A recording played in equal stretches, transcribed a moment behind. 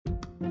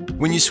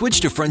When you switch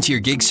to Frontier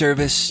Gig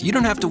Service, you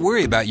don't have to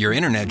worry about your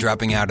internet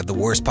dropping out at the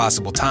worst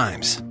possible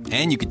times.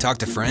 And you can talk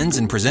to friends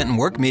and present in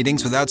work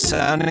meetings without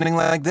sounding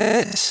like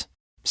this.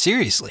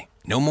 Seriously,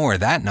 no more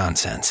of that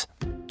nonsense.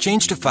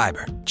 Change to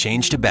fiber.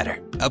 Change to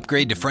better.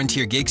 Upgrade to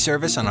Frontier Gig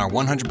Service on our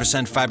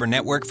 100% fiber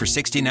network for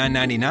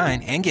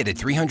 $69.99 and get a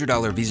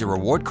 $300 Visa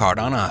reward card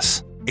on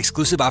us.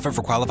 Exclusive offer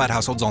for qualified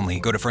households only.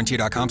 Go to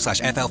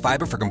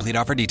frontier.com/FLFiber for complete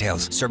offer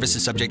details. Service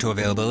is subject to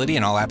availability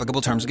and all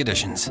applicable terms and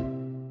conditions.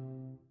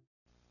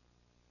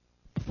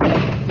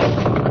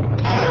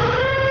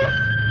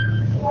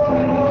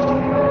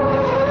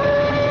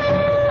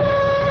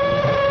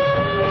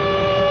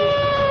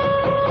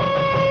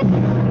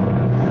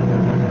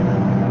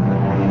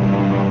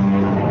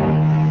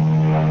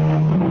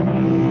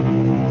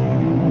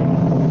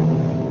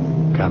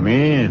 Come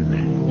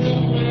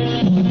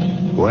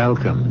in.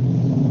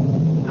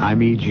 Welcome.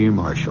 I'm E.G.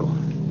 Marshall.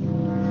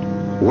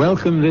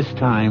 Welcome this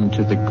time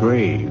to the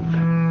grave.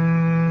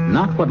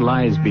 Not what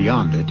lies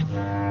beyond it,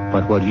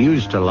 but what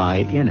used to lie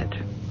in it.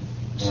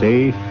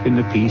 Safe in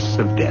the peace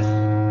of death.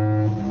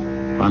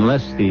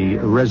 Unless the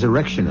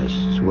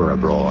resurrectionists were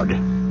abroad.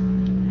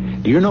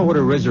 Do you know what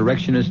a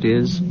resurrectionist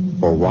is,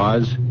 or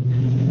was?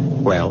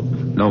 Well,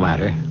 no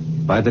matter.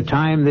 By the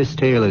time this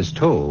tale is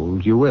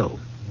told, you will.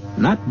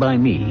 Not by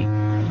me,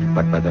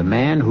 but by the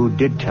man who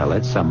did tell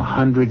it some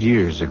 100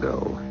 years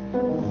ago.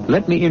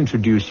 Let me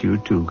introduce you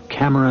to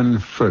Cameron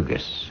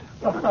Fergus.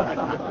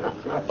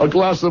 A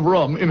glass of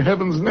rum, in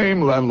heaven's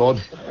name, landlord.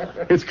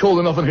 It's cold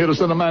enough in here to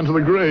send a man to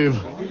the grave.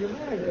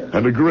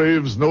 And a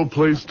grave's no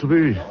place to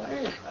be.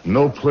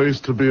 No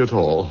place to be at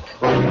all.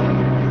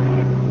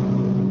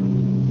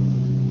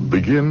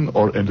 Begin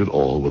or end it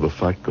all with the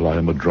fact that I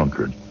am a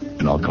drunkard,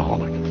 an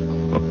alcoholic.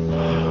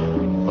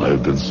 I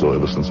have been so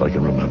ever since I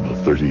can remember,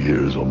 30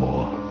 years or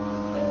more.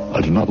 I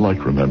do not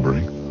like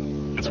remembering.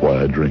 It's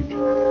why I drink.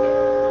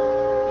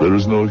 There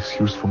is no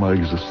excuse for my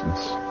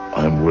existence.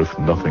 I am worth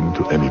nothing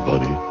to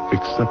anybody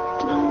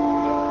except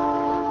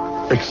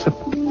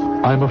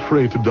I'm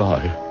afraid to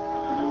die.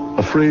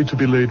 Afraid to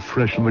be laid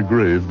fresh in the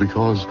grave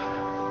because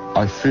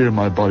I fear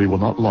my body will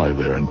not lie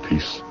there in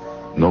peace,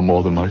 no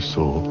more than my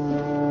soul.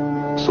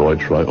 So I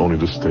try only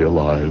to stay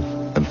alive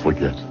and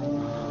forget.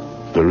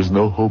 There is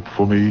no hope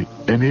for me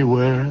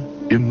anywhere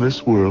in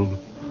this world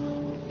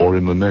or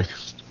in the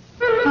next.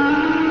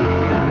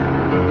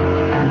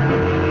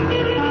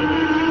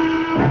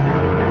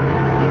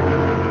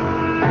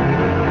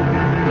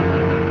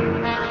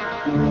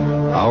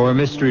 Our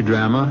mystery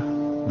drama,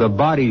 The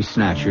Body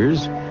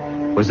Snatchers,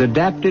 was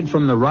adapted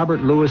from the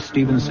Robert Louis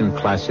Stevenson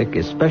classic,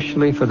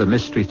 especially for the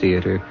Mystery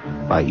Theater,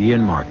 by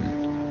Ian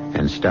Martin,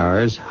 and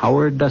stars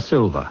Howard Da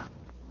Silva.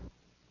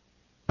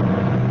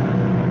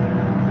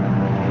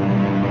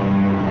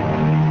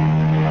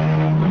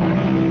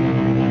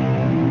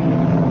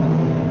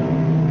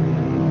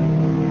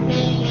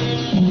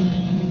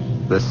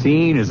 The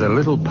scene is a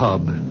little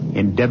pub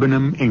in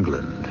Debenham,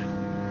 England.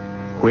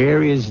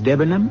 Where is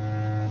Debenham?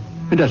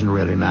 It doesn't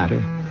really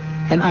matter.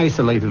 An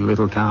isolated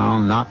little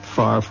town not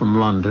far from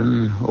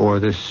London or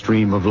the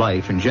stream of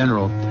life in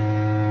general.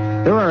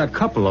 There are a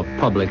couple of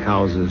public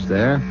houses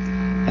there,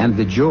 and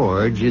the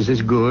George is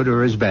as good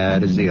or as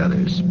bad as the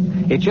others.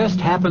 It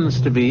just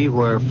happens to be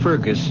where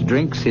Fergus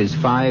drinks his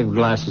 5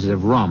 glasses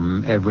of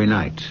rum every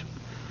night.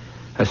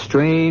 A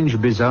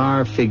strange,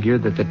 bizarre figure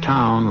that the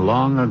town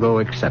long ago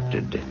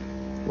accepted,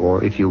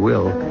 or, if you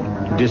will,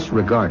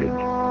 disregarded.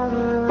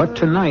 But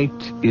tonight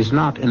is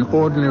not an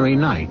ordinary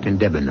night in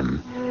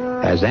Debenham,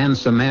 as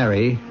Ansa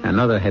Mary,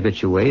 another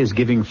habitué, is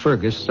giving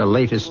Fergus the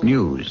latest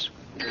news.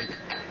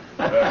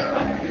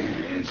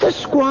 The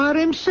squire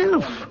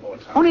himself,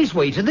 on his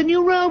way to the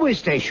new railway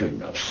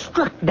station,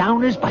 struck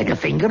down as by the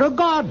finger of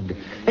God,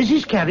 as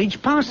his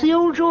carriage passed the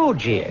old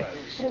George here.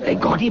 They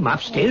got him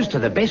upstairs to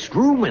the best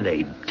room, and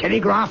they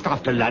telegraphed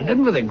off to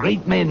London with a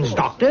great men's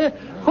doctor.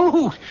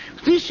 Oh,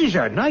 this is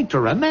a night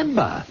to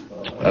remember.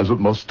 As it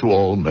must to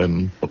all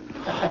men.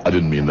 I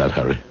didn't mean that,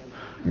 Harry.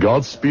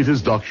 God speed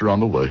his doctor on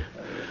the way,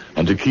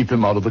 and to keep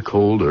him out of the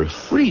cold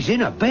earth. Well, he's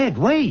in a bad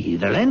way.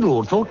 The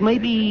landlord thought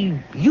maybe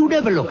you'd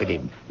ever look at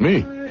him.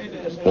 Me?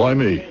 Why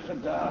me?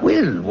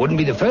 Well, wouldn't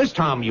be the first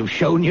time you've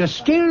shown your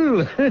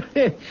skill.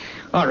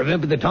 I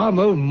remember the time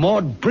old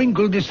Maud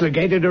Brinkle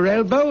dislocated her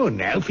elbow, and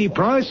Alfie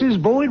Price's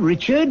boy,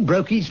 Richard,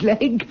 broke his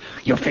leg.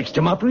 You fixed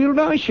him up real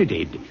nice, you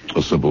did.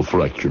 A simple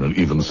fracture, an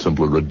even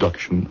simpler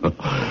reduction.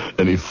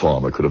 Any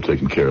farmer could have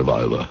taken care of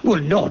either.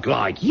 Well, not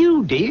like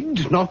you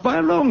did. Not by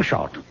a long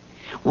shot.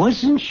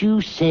 Wasn't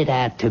you set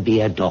out to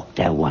be a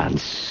doctor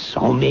once?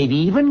 Or maybe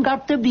even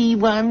got to be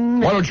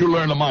one? Why don't you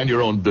learn to mind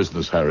your own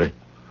business, Harry?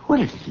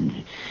 Well,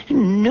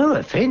 no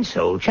offense,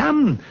 old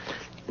chum.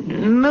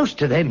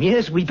 Most of them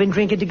years we've been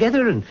drinking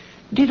together, and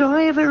did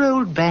I ever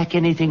hold back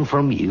anything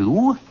from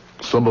you?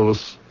 Some of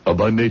us are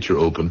by nature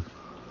open.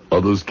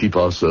 Others keep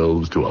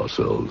ourselves to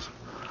ourselves.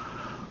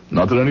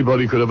 Not that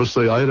anybody could ever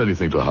say I had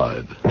anything to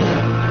hide.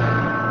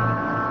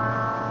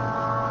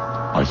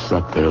 I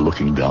sat there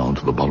looking down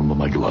to the bottom of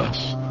my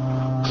glass,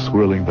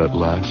 swirling that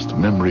last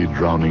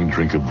memory-drowning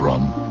drink of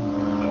rum,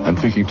 and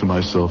thinking to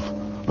myself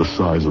the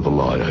size of the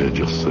lie I had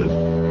just said.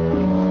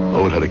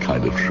 Oh, it had a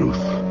kind of truth.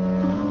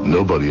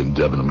 Nobody in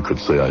Debenham could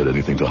say I had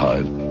anything to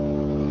hide.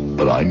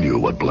 But I knew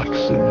what black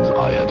sins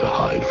I had to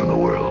hide from the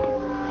world.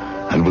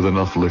 And with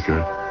enough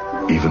liquor,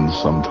 even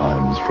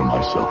sometimes from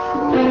myself.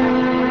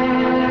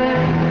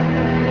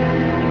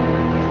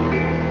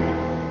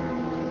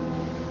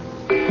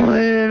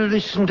 Well,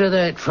 listen to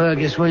that,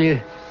 Fergus, will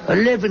you?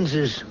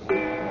 11's.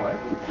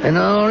 And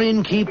our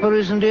innkeeper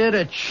isn't here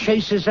to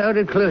chase us out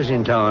at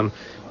closing time.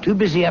 Too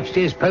busy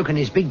upstairs poking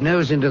his big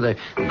nose into the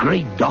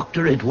great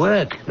doctor at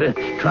work,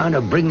 trying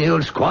to bring the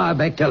old squire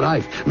back to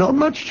life. Not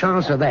much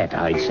chance of that,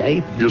 I'd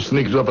say. You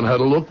sneaked up and had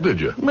a look, did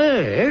you?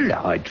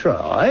 Well, I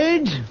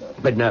tried,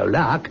 but no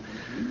luck.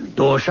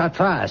 Door shut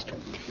fast.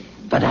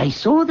 But I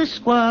saw the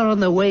squire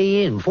on the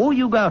way in before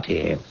you got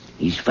here.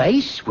 His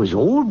face was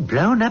all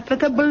blown up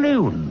like a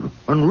balloon,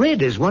 and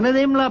red as one of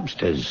them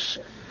lobsters.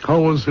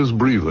 How was his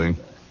breathing?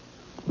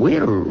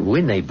 Well,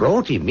 when they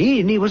brought him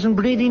in, he wasn't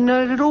bleeding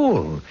out at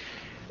all.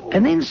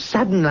 And then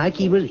sudden like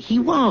he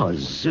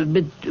was,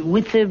 but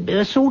with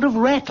a sort of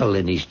rattle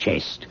in his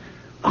chest.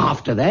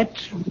 After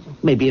that,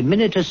 maybe a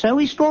minute or so,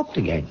 he stopped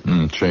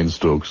again. Chain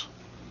Stokes.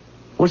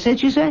 What's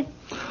that you say?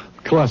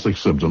 Classic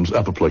symptoms,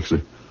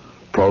 apoplexy.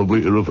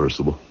 Probably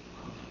irreversible.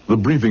 The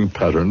breathing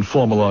pattern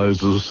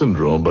formalized as a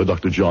syndrome by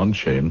Dr. John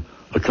Chain,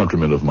 a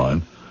countryman of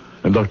mine,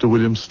 and Dr.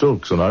 William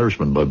Stokes, an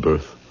Irishman by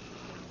birth.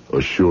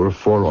 A sure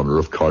forerunner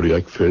of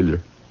cardiac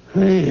failure.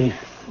 Hey,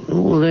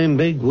 all them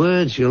big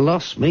words, you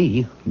lost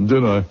me.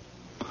 Did I?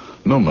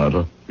 No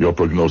matter. Your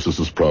prognosis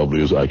is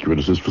probably as accurate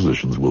as his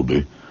physicians will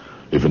be.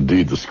 If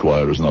indeed the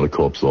squire is not a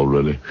corpse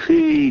already.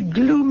 Hey,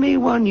 gloomy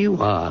one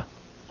you are.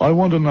 I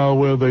wonder now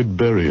where they'd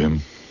bury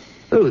him.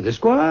 Oh, the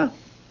squire?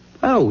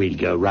 Oh, we'd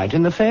go right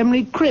in the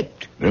family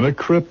crypt. In a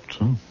crypt?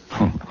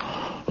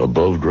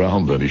 Above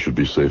ground, then he should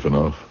be safe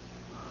enough.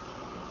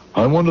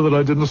 I wonder that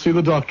I didn't see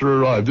the doctor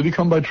arrive. Did he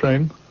come by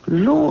train?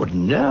 Lord,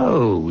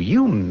 no.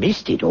 You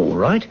missed it all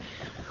right.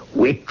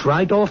 Whipped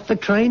right off the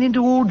train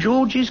into old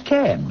George's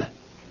cab.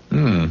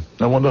 I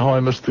wonder how I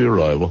missed the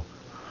arrival.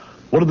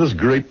 What did this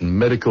great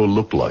medico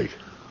look like?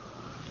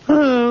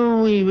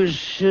 Oh, he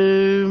was,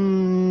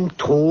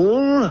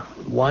 tall,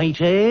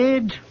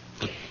 white-haired.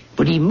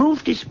 But he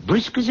moved as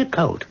brisk as a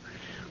colt.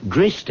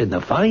 Dressed in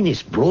the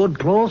finest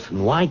broadcloth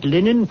and white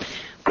linen,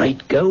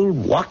 great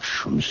gold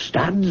watch and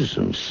studs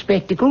and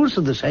spectacles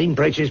of the same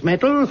precious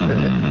metal.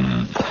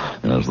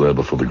 Yes, there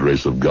before the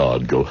grace of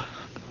God go.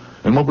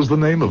 And what was the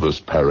name of this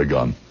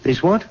paragon?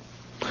 This what?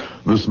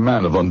 This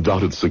man of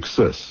undoubted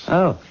success.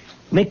 Oh,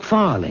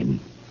 McFarlane.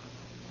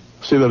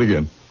 Say that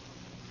again.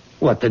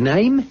 What, the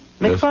name?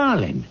 Yes.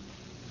 McFarlane.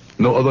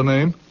 No other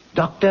name?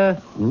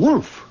 Dr.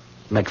 Wolfe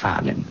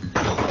McFarlane.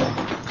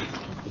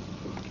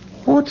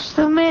 What's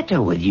the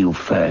matter with you,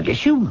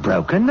 Fergus? You've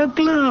broken the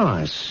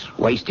glass.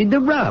 Wasted the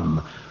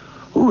rum.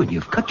 Oh, and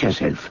you've cut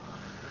yourself.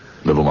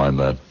 Never mind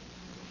that.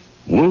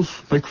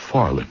 Wolfe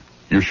McFarlane.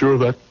 You sure of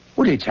that?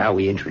 Well, it's how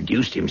he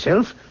introduced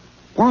himself.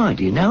 Why,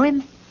 do you know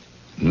him?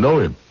 Know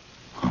him?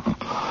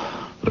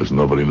 There's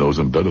nobody knows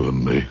him better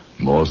than me.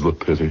 More's the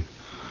pity.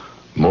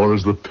 More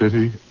is the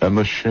pity and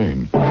the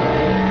shame.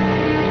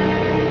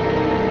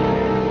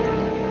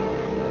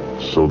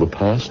 So the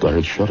past I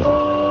had shut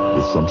out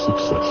with some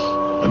success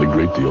and a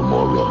great deal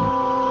more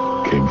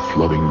rum came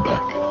flooding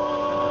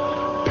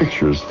back.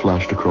 Pictures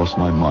flashed across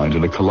my mind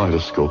in a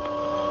kaleidoscope.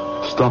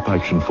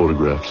 Stop-action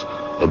photographs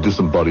of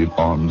disembodied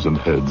arms and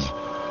heads.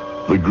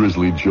 The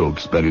grisly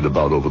jokes bandied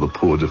about over the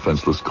poor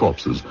defenseless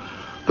corpses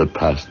that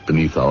passed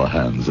beneath our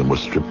hands and were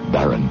stripped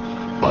barren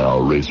by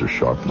our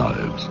razor-sharp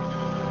knives.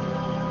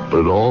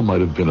 But it all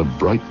might have been a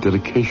bright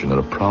dedication and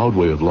a proud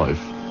way of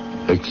life,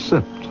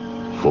 except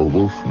for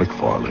Wolfe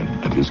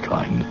McFarlane and his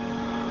kind.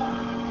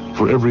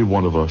 For every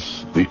one of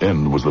us, the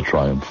end was the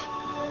triumph.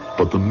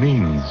 But the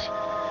means,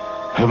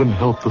 heaven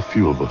help the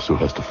few of us who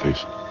has to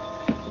face it.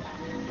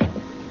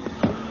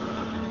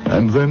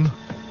 And then,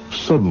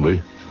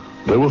 suddenly,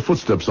 there were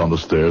footsteps on the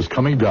stairs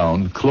coming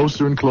down,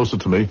 closer and closer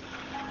to me,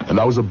 and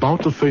I was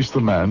about to face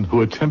the man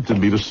who had tempted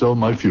me to sell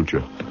my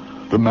future.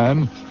 The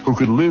man who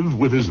could live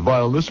with his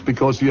vileness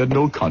because he had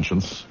no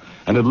conscience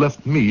and had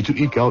left me to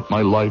eke out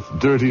my life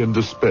dirty and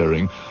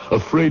despairing,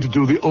 afraid to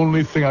do the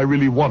only thing I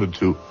really wanted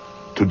to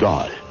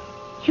die.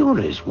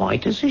 You're as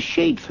white as a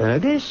sheet,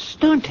 Fergus.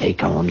 Don't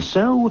take on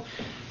so.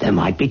 There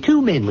might be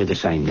two men with the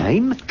same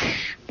name.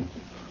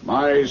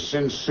 My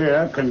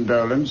sincere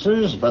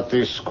condolences, but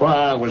the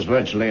squire was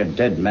virtually a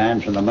dead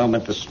man from the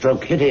moment the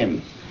stroke hit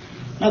him.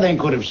 Nothing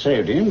could have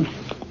saved him.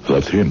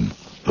 That's him.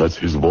 That's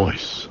his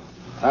voice.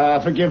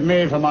 Forgive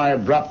me for my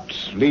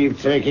abrupt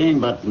leave-taking,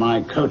 but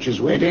my coach is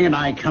waiting and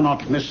I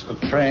cannot miss the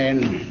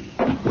train.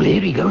 Well,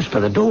 here he goes for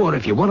the door.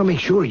 If you want to make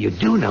sure you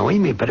do know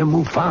him, you better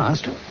move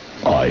fast.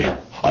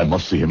 I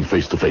must see him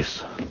face to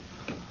face.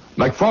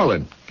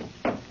 McFarlane.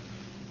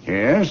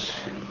 Yes?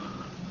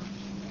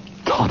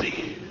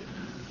 Toddy.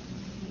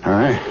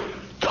 Aye?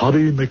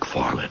 Toddy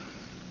McFarlane.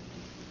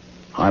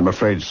 I'm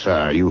afraid,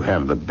 sir, you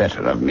have the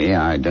better of me.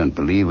 I don't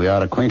believe we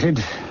are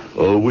acquainted.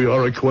 Oh, we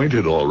are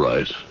acquainted, all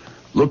right.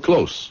 Look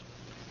close.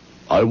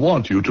 I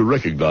want you to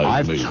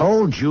recognize me. I've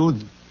told you...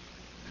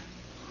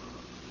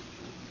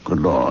 Good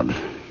Lord.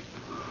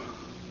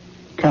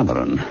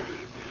 Cameron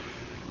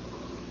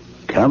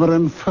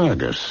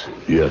Fergus.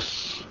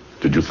 Yes.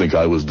 Did you think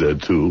I was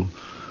dead, too?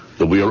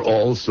 That we are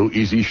all so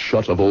easy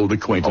shut of old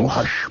acquaintance? Oh,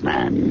 hush,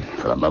 man.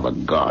 For the love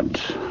of God.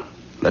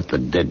 Let the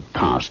dead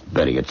past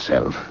bury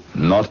itself.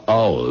 Not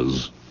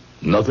ours.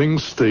 Nothing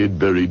stayed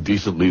buried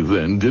decently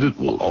then, did it,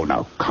 Wolf? Oh,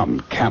 now, come,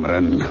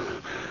 Cameron.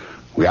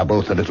 We are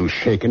both a little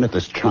shaken at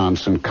this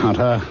chance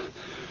encounter.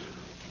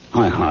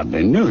 I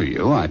hardly knew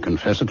you, I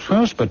confess at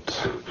first,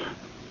 but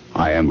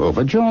I am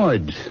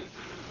overjoyed.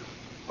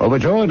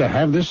 Overjoyed to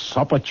have this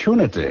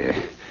opportunity.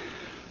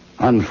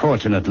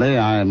 Unfortunately,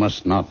 I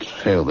must not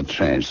fail the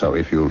train, so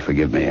if you'll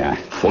forgive me,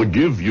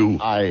 Forgive you?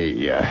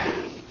 Well,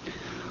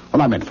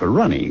 I meant for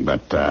running,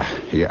 but, well,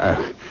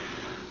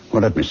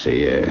 let me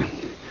see.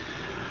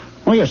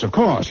 Oh, yes, of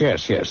course,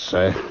 yes.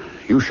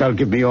 You shall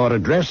give me your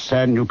address,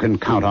 and you can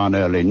count on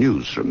early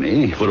news from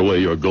me. Put away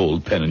your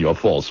gold pen and your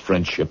false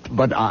friendship.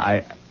 But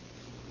I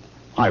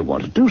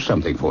want to do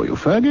something for you,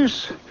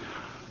 Fergus.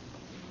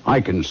 I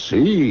can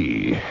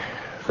see,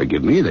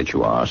 forgive me, that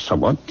you are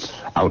somewhat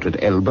out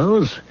at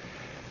elbows.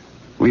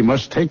 We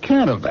must take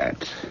care of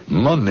that.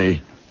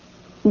 Money?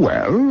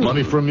 Well...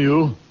 Money from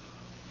you?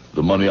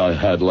 The money I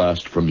had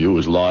last from you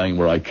is lying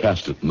where I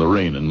cast it in the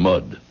rain and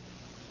mud.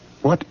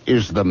 What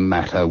is the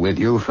matter with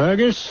you,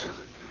 Fergus?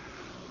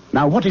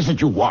 Now, what is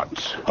it you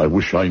want? I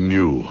wish I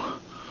knew.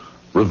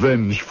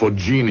 Revenge for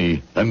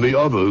Jeannie and the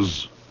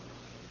others.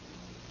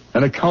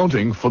 An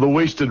accounting for the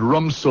wasted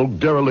rum-soaked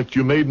derelict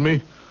you made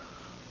me.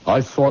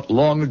 I thought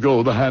long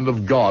ago the hand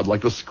of God,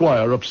 like the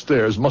squire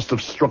upstairs, must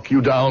have struck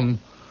you down.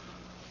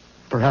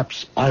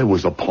 Perhaps I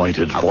was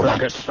appointed for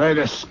that.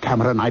 Fergus,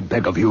 Cameron, I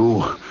beg of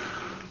you.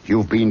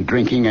 You've been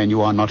drinking and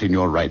you are not in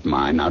your right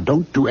mind. Now,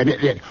 don't do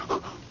anything.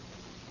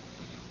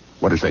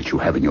 What is that you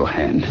have in your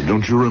hand?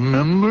 Don't you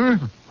remember?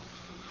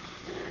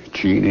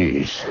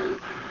 Jeannie's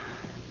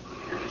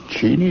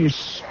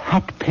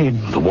hat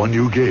pin. The one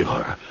you gave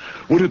her.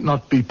 Would it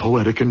not be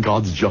poetic in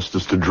God's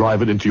justice to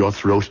drive it into your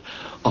throat,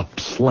 up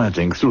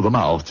slanting through the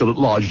mouth till it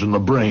lodged in the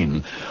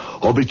brain,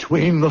 or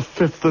between the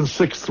fifth and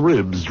sixth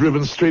ribs,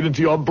 driven straight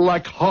into your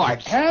black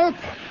heart? Help!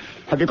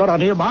 Have you got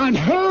on your mind?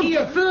 Help!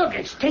 Here,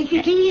 Fergus, take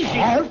it easy.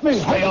 Help me!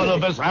 Stay out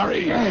of this,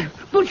 Harry.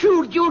 But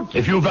you...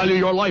 If you value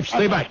your life,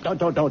 stay back.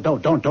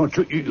 Don't.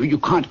 You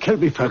can't kill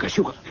me, Fergus.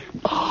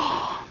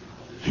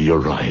 You're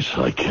right,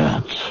 I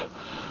can't.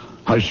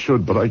 I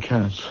should, but I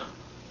can't.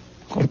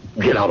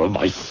 Get out of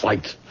my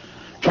sight.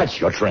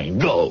 Catch your train.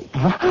 Go. Whip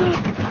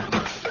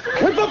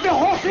up your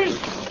horses.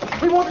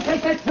 We want to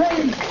take that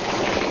train.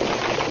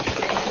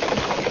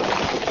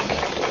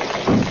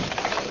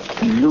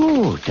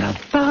 Lord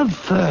above,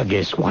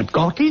 Fergus, what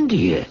got into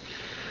you?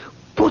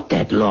 Put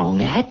that long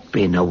hat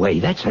pin away.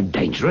 That's a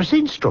dangerous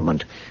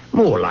instrument.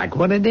 More like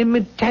one of them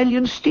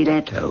Italian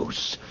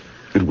stilettos.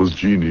 It was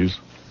Jeannie's.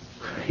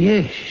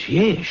 Yes,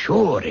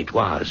 sure it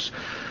was.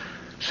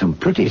 Some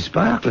pretty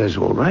sparklers,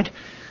 all right.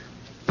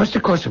 Must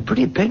have cost a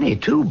pretty penny,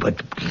 too,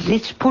 but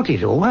let's put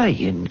it away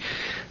and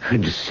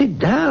sit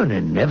down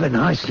and have a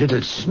nice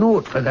little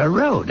snort for the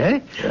road, eh?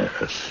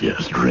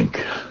 Yes,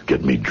 drink.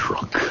 Get me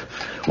drunk.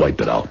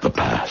 Wipe it out, the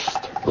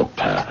past.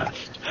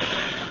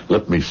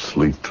 Let me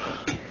sleep.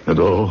 And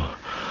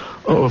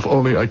if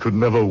only I could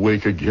never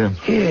wake again.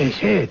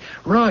 Yes,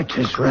 right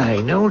as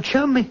rain, old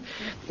chummy.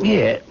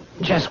 Yeah,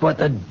 just what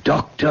the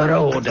doctor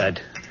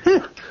ordered.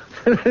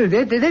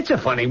 That's a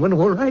funny one,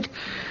 all right.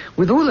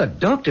 With all the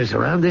doctors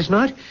around this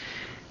night,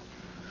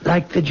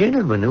 like the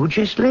gentleman who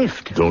just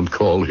left. Don't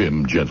call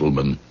him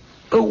gentleman.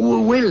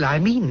 Oh, well, I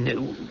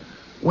mean,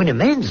 when a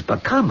man's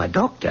become a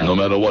doctor... No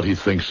matter what he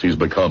thinks he's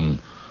become,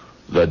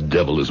 that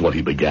devil is what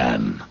he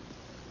began.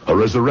 A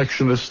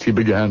resurrectionist he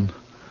began,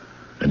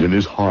 and in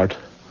his heart,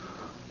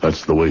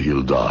 that's the way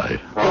he'll die.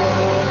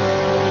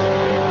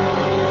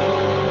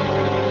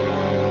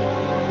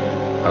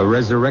 A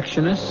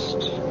resurrectionist?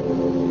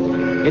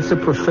 It's a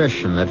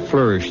profession that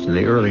flourished in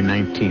the early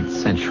 19th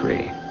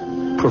century.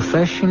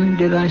 Profession,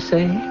 did I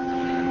say?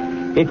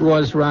 It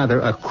was rather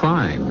a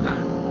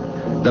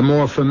crime. The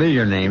more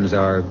familiar names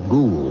are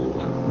ghoul,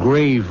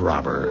 grave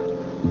robber,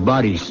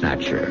 body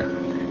snatcher,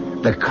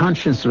 the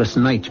conscienceless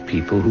night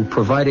people who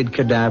provided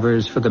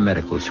cadavers for the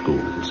medical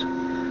schools,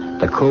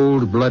 the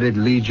cold-blooded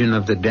legion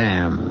of the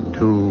damned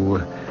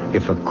who,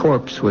 if a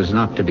corpse was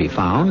not to be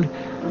found,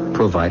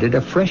 provided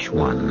a fresh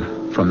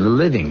one from the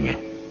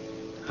living.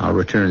 I'll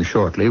return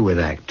shortly with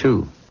Act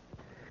 2.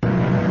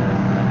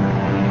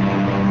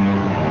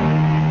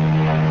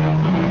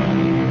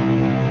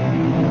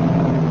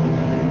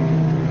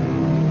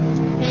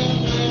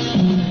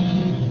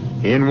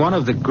 In one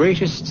of the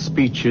greatest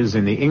speeches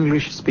in the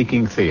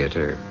English-speaking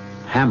theater,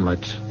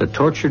 Hamlet, the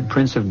tortured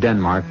Prince of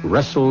Denmark,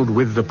 wrestled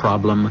with the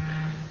problem,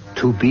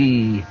 to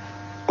be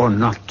or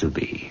not to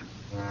be,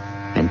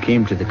 and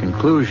came to the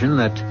conclusion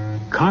that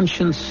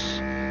conscience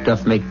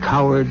doth make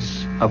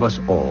cowards of us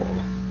all.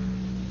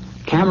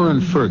 Cameron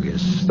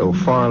Fergus, though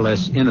far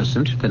less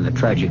innocent than the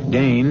tragic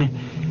Dane,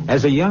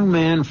 as a young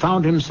man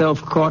found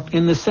himself caught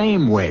in the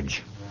same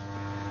wedge.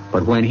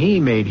 But when he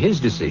made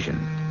his decision,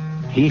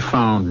 he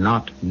found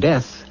not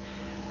death,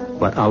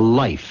 but a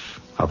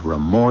life of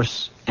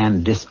remorse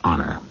and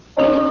dishonor.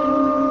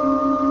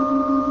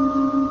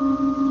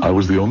 I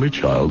was the only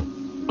child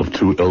of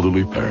two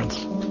elderly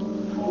parents.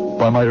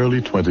 By my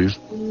early 20s,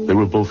 they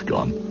were both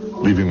gone,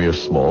 leaving me a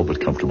small but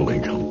comfortable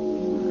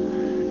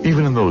income.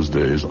 Even in those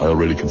days, I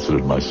already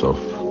considered myself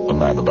a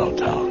man about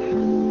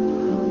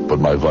town. But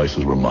my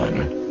vices were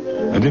minor,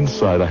 and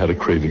inside I had a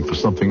craving for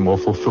something more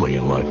fulfilling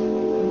in life.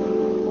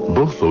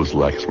 Both those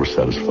lacks were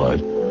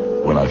satisfied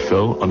when I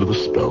fell under the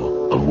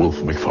spell of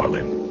Wolfe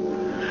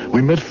McFarlane.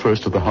 We met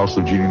first at the house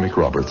of Jeannie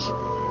McRoberts,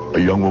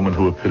 a young woman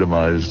who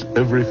epitomized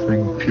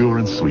everything pure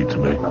and sweet to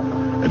me,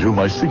 and whom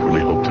I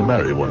secretly hoped to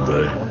marry one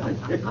day.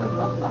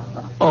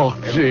 Oh,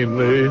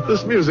 Jeannie,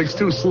 this music's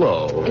too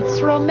slow.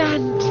 It's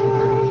romantic.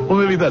 Well,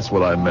 maybe that's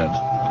what I meant.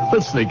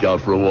 Let's sneak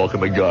out for a walk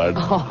in the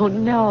garden. Oh,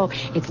 no.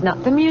 It's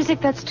not the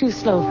music that's too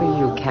slow for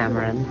you,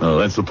 Cameron. Oh,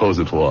 then suppose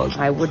it was.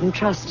 I wouldn't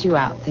trust you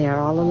out there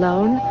all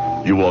alone.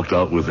 You walked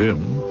out with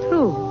him.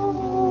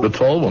 Who? The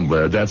tall one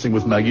there, dancing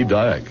with Maggie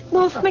Dyack.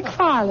 Wolfe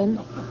McFarlane.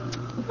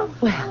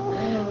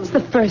 Well, it's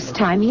the first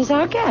time he's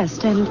our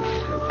guest, and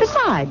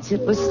besides,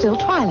 it was still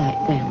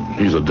twilight then.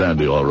 He's a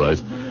dandy, all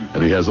right.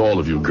 And he has all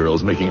of you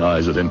girls making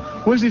eyes at him.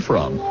 Where's he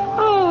from?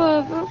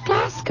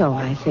 Glasgow,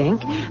 I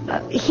think.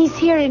 He's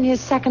here in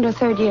his second or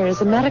third year as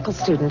a medical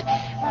student,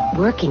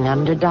 working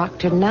under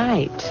Dr.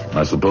 Knight.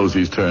 I suppose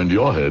he's turned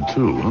your head,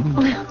 too,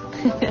 huh?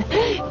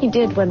 He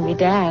did when we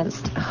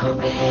danced.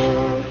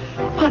 Oh.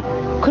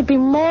 What could be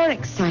more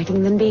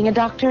exciting than being a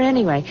doctor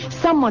anyway?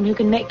 Someone who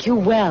can make you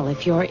well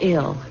if you're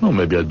ill. Well,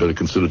 maybe I'd better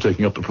consider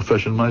taking up the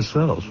profession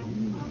myself,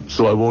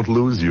 so I won't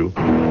lose you.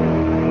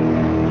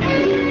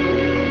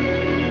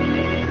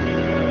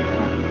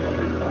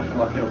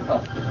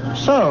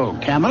 So,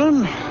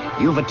 Cameron,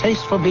 you've a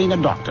taste for being a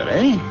doctor,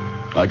 eh?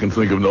 I can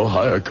think of no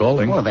higher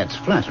calling. Well, that's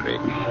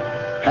flattering.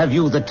 Have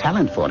you the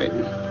talent for it?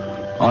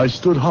 I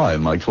stood high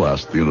in my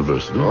class at the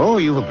university. Oh,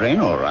 you've a brain,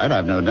 all right,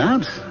 I've no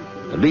doubt.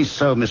 At least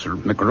so Miss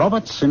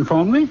McRoberts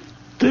informed me.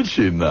 Did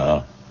she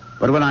now?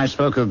 But when I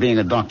spoke of being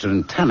a doctor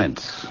in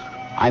talent,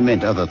 I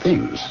meant other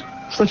things.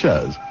 Such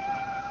as?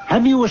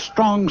 Have you a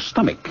strong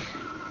stomach?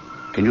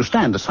 Can you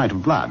stand the sight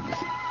of blood?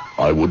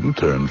 I wouldn't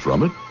turn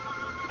from it.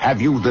 Have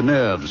you the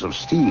nerves of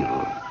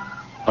steel?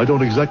 I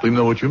don't exactly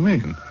know what you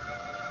mean.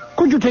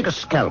 Could you take a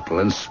scalpel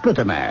and split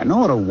a man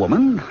or a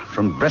woman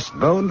from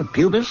breastbone to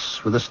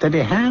pubis with a steady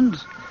hand?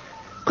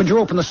 Could you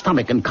open the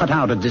stomach and cut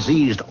out a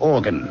diseased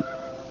organ?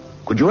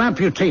 Could you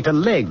amputate a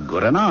leg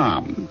or an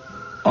arm?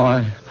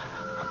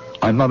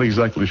 I'm not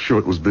exactly sure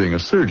it was being a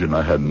surgeon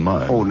I had in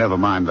mind. Oh, never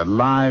mind the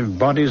live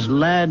bodies,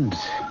 lad.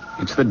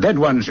 It's the dead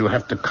ones you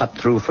have to cut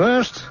through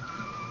first.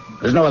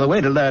 There's no other way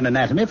to learn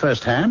anatomy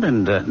firsthand,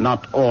 and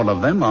not all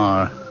of them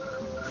are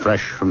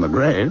fresh from the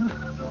grave.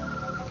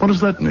 What does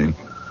that mean?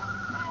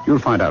 You'll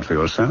find out for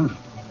yourself.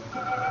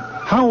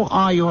 How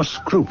are your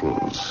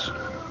scruples?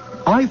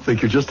 I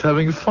think you're just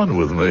having fun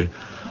with me.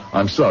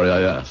 I'm sorry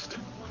I asked.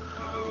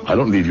 I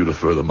don't need you to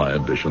further my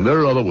ambition. There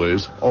are other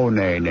ways. Oh,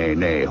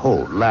 nay.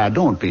 Hold, lad,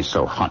 don't be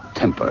so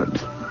hot-tempered.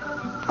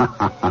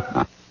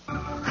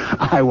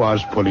 I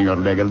was pulling your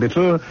leg a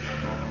little,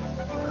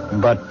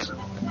 but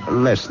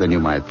less than you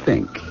might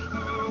think.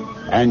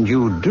 And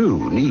you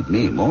do need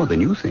me more than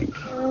you think.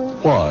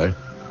 Why?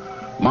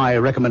 My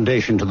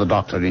recommendation to the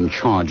doctor in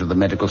charge of the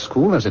medical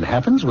school, as it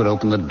happens, would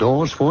open the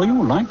doors for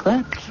you like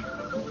that.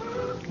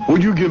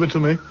 Would you give it to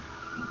me?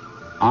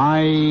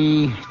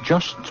 I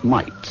just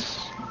might.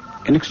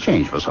 In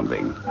exchange for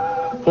something.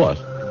 What?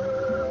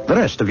 The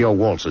rest of your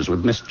waltzes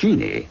with Miss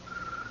Jeannie.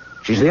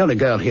 She's the only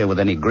girl here with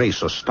any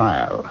grace or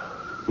style.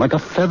 Like a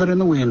feather in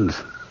the wind.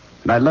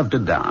 And I love to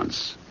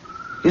dance.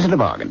 Is it a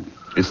bargain?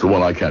 It's the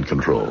one I can't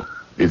control.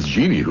 It's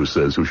Jeannie who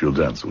says who she'll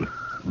dance with.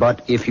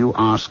 But if you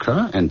ask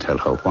her and tell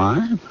her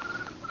why?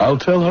 I'll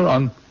tell her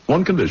on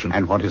one condition.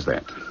 And what is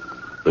that?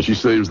 That she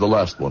saves the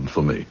last one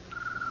for me.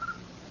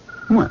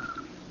 Well,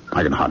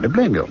 I can hardly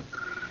blame you.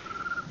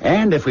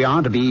 And if we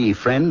are to be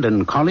friend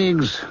and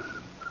colleagues,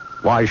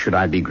 why should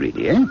I be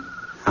greedy, eh?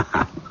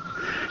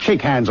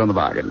 Shake hands on the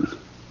bargain.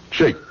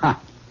 Shake.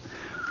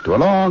 To a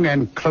long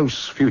and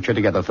close future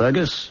together,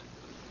 Fergus.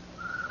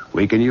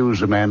 We can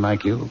use a man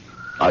like you.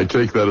 I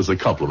take that as a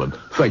compliment.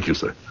 Thank you,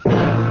 sir.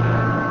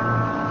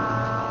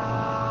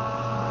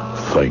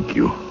 Thank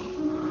you.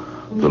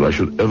 That I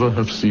should ever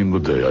have seen the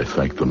day I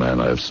thanked the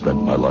man I have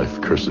spent my life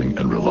cursing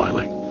and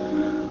reviling.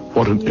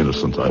 What an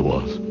innocent I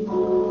was.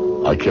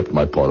 I kept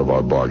my part of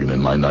our bargain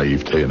in my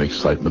naivete and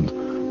excitement,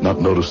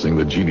 not noticing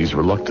that Jeannie's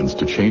reluctance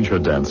to change her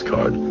dance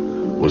card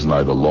was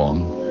neither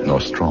long nor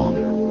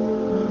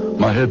strong.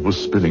 My head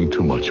was spinning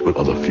too much with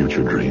other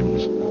future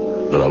dreams,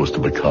 that I was to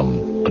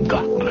become a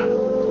doctor.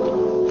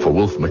 For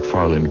Wolfe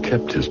McFarlane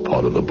kept his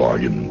part of the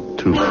bargain,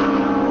 too.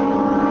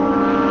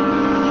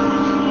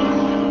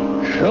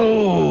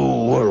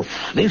 So we're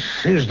Wolf,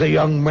 this is the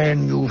young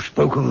man you've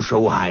spoken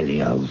so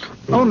highly of.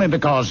 Only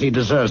because he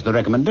deserves the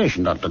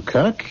recommendation, Dr.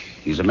 Kirk.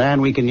 He's a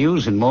man we can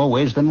use in more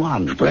ways than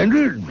one.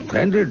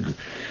 Splendid.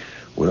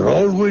 We're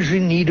always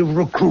in need of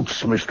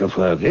recruits, Mr.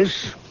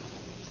 Fergus.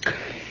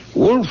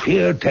 Wolf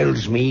here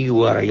tells me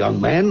you are a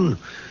young man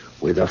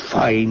with a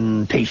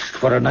fine taste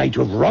for a night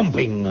of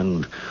romping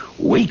and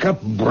wake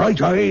up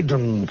bright-eyed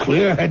and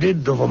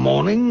clear-headed of a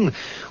morning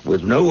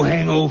with no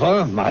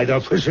hangover, either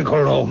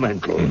physical or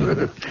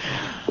mental.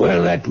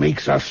 Well, that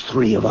makes us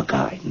three of a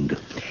kind.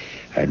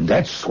 And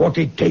that's what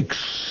it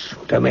takes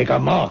to make a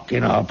mark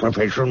in our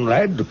profession,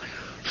 lad.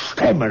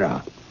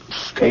 Stamina,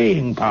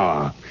 staying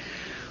power.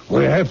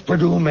 We have to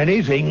do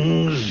many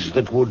things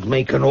that would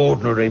make an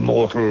ordinary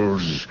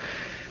mortal's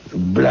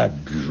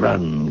blood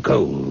run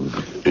cold.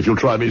 If you'll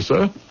try me,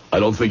 sir, I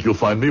don't think you'll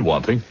find me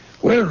wanting.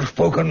 Well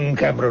spoken,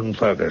 Cameron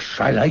Fergus.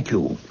 I like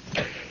you.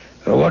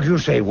 What do you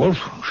say, Wolf?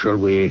 Shall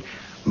we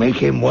make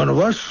him one of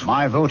us?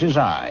 My vote is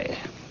aye.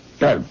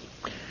 Well,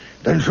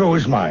 then so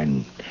is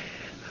mine.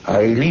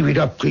 I leave it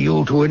up to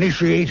you to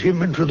initiate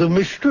him into the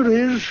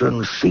mysteries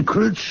and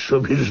secrets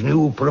of his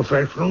new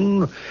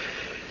profession.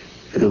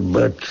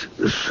 But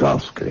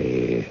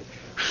softly,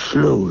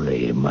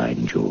 slowly,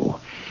 mind you.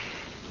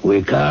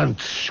 We can't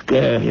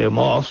scare him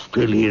off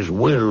till he's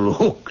well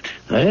hooked,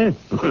 eh?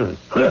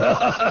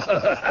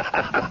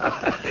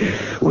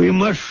 We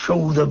must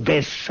show the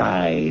best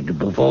side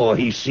before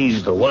he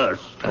sees the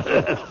worst.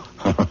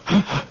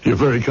 You're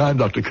very kind,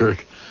 Dr.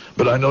 Kirk,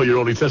 but I know you're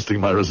only testing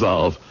my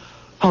resolve.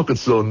 How could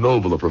so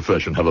noble a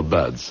profession have a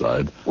bad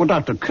side? Well,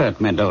 Dr. Kirk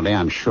meant only,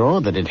 I'm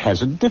sure, that it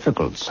has a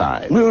difficult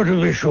side. Oh,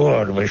 to be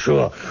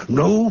sure.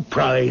 No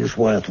prize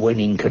worth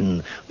winning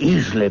can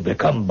easily be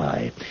come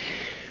by.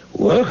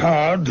 Work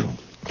hard,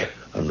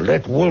 and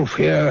let Wolf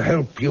here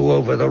help you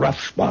over the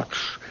rough spots.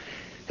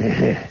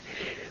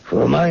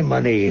 For my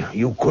money,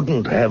 you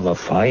couldn't have a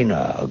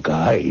finer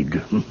guide.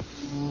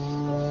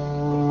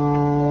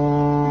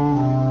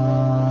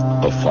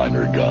 A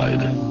finer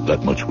guide,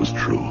 that much was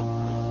true.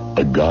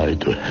 A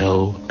guide to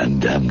hell and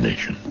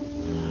damnation.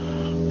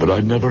 But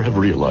I'd never have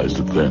realized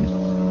it then.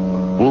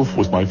 Wolf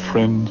was my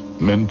friend,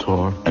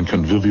 mentor, and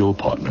convivial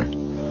partner.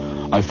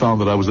 I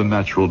found that I was a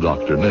natural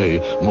doctor,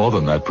 nay, more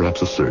than that,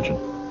 perhaps a surgeon.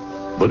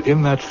 But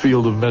in that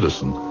field of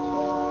medicine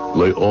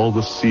lay all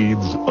the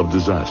seeds of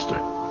disaster.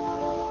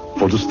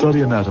 For to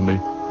study anatomy,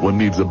 one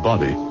needs a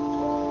body,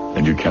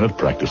 and you cannot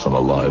practice on a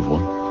live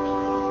one.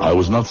 I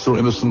was not so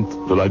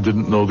innocent that I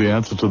didn't know the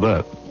answer to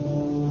that.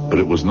 But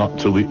it was not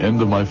till the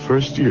end of my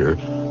first year,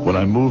 when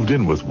I moved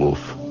in with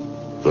Wolf,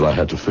 that I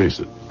had to face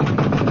it.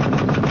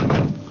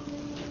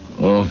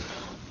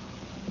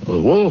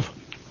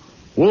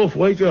 Wolf,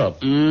 wake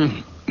up.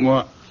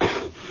 What?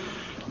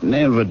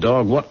 Name of a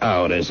dog, what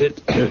hour is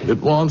it? It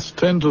wants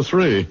 10 to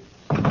 3.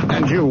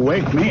 And you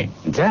wake me?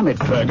 Damn it,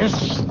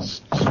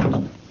 Fergus.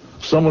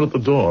 Someone at the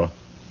door.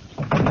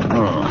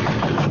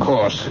 Oh, of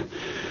course.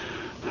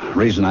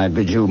 Reason I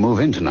bid you move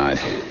in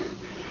tonight.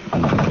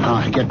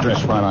 Now, get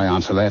dressed while I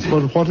answer that.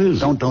 But what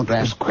is... Don't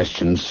ask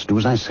questions. Do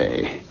as I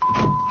say.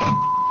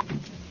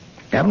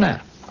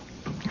 Governor,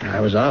 I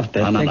was off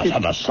that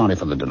No, sorry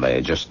for the delay.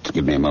 Just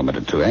give me a moment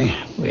or two, eh?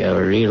 We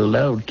are real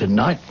low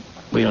tonight.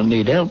 We'll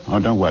need help. Oh,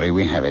 don't worry.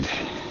 We have it.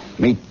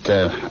 Meet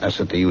us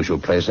at the usual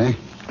place, eh?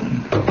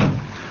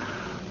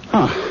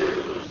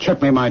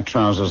 Check me my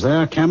trousers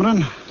there,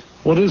 Cameron.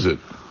 What is it?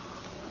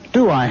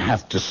 Do I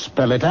have to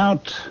spell it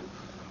out?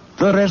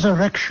 The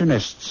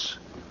Resurrectionists.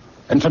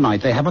 And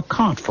tonight they have a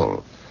cart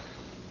full.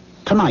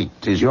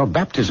 Tonight is your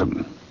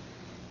baptism.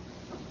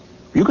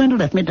 You going to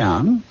let me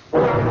down?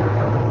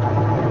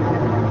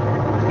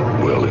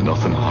 Well,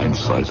 enough in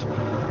hindsight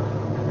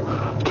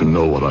to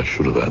know what I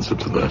should have answered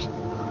to that.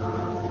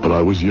 But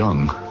I was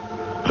young,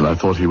 and I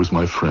thought he was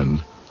my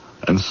friend.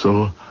 And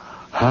so,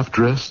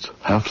 half-dressed,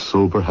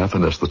 half-sober,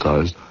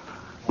 half-anesthetized,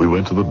 we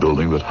went to the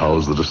building that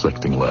housed the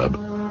dissecting lab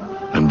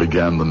and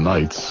began the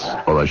nights,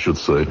 or I should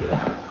say,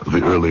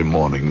 the early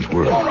morning's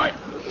work. All right.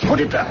 Put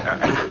it down.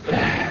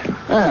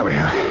 There we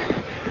are.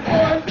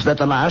 Is that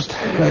the last?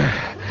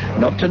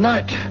 Not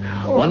tonight.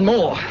 One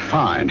more.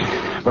 Fine.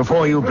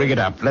 Before you bring it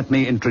up, let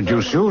me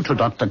introduce you to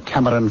Dr.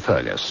 Cameron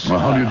Fergus. Well,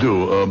 how do you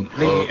do?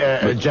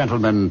 The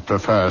gentleman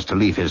prefers to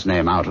leave his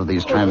name out of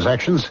these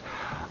transactions.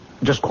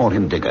 Just call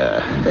him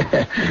Digger.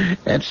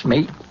 That's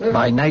me,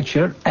 by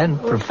nature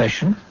and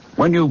profession.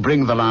 When you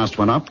bring the last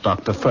one up,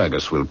 Dr.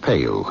 Fergus will pay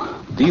you.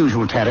 The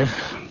usual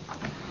tariff.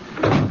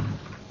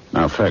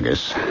 Now,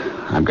 Fergus,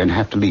 I'm going to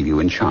have to leave you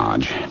in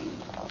charge.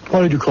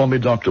 Why did you call me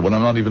doctor when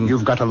I'm not even...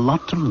 You've got a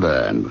lot to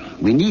learn.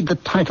 We need the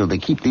title to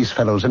keep these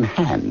fellows in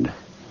hand.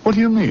 What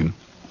do you mean?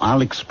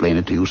 I'll explain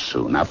it to you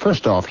soon. Now,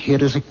 first off,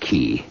 here is a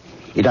key.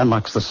 It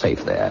unlocks the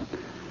safe there.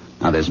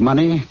 Now, there's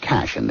money,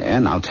 cash in there,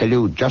 and I'll tell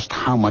you just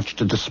how much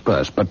to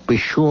disperse. But be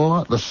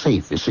sure the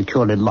safe is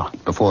securely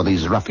locked before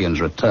these ruffians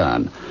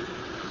return.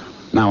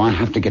 Now, I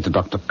have to get to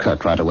Dr.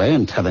 Kirk right away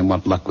and tell him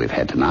what luck we've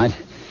had tonight.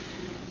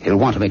 He'll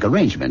want to make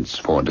arrangements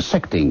for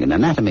dissecting in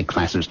anatomy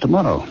classes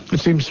tomorrow. It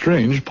seems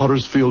strange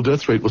Potter's field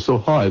death rate was so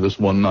high this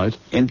one night.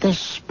 In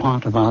this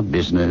part of our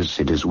business,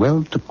 it is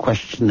well to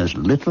question as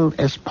little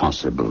as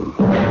possible.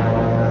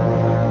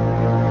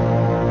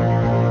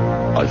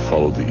 I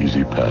followed the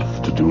easy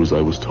path to do as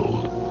I was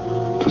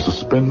told, to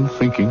suspend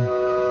thinking,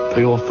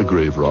 pay off the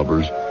grave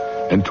robbers,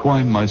 and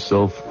twine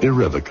myself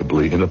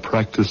irrevocably in a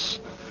practice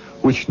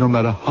which, no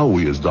matter how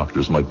we as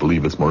doctors might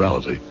believe its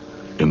morality,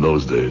 in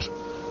those days,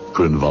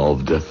 could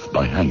involve death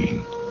by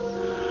hanging.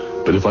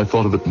 But if I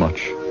thought of it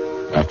much,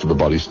 after the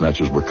body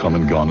snatchers were come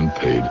and gone and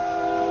paid,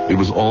 it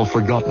was all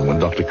forgotten when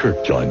Dr.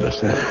 Kirk joined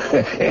us.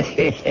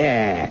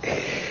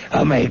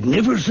 A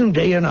magnificent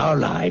day in our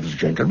lives,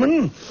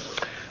 gentlemen.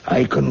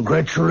 I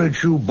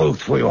congratulate you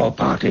both for your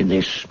part in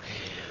this,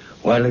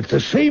 while at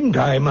the same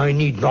time I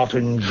need not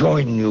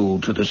enjoin you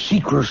to the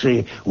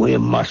secrecy we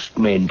must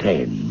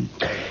maintain.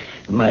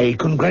 My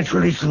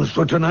congratulations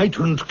for tonight,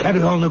 and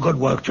carry on the good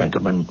work,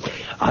 gentlemen.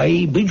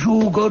 I bid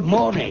you good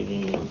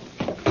morning.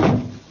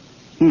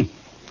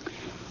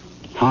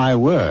 High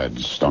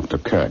words, Dr.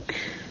 Kirk.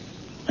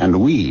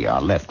 And we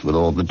are left with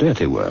all the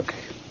dirty work.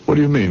 What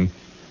do you mean?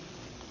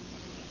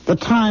 The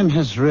time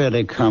has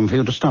really come for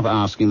you to stop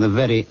asking the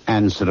very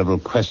answerable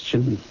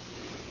question.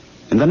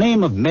 In the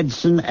name of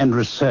medicine and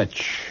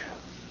research,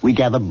 we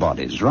gather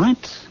bodies,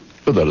 right?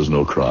 But that is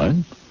no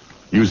crime.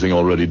 Using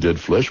already dead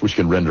flesh, which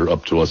can render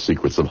up to us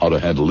secrets of how to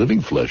handle living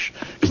flesh,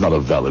 is not a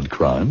valid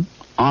crime.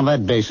 On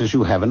that basis,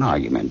 you have an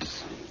argument.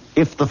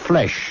 If the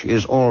flesh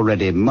is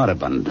already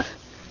moribund.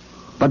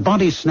 But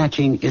body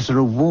snatching is a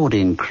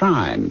rewarding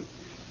crime.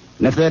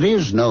 And if there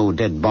is no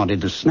dead body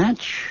to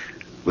snatch,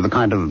 with the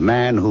kind of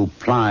man who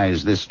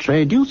plies this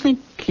trade, do you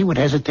think he would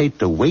hesitate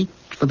to wait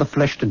for the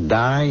flesh to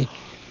die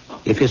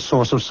if his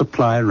source of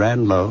supply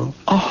ran low?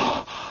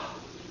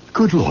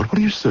 Good Lord, what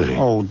are you saying?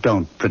 Oh,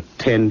 don't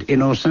pretend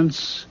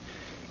innocence.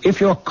 If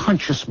your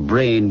conscious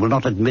brain will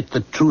not admit the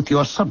truth,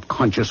 your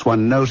subconscious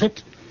one knows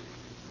it.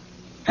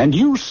 And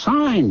you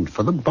signed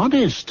for the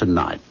bodies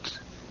tonight.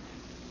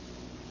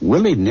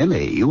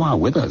 Willy-nilly, you are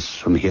with us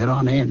from here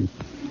on in.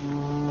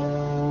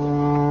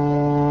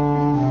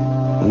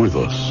 With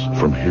us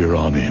from here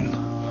on in.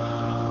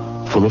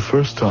 For the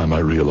first time, I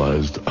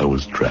realized I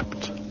was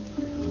trapped.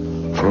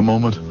 For a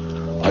moment,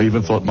 I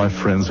even thought my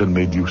friends had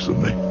made use of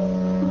me.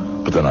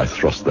 But then I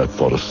thrust that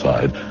thought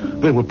aside.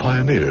 They were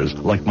pioneers,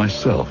 like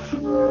myself,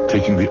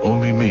 taking the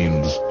only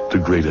means to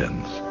great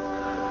ends.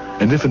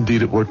 And if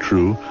indeed it were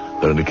true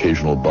that an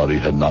occasional body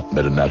had not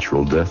met a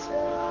natural death,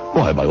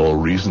 why, by all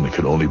reason, it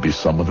could only be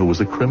someone who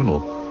was a criminal,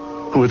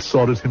 who had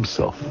sought it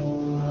himself.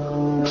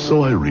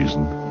 So I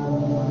reasoned.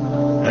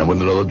 And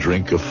with another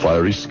drink of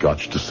fiery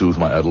scotch to soothe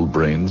my addled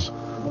brains,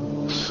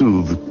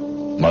 soothed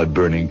my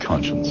burning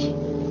conscience.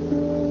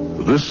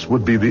 This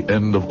would be the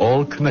end of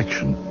all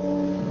connection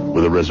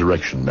with the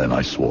resurrection men,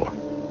 I swore,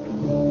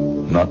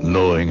 not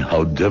knowing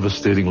how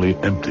devastatingly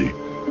empty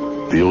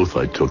the oath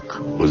I took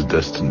was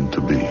destined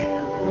to be.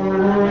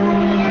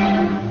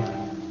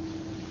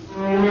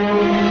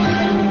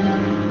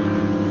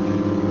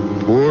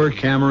 Poor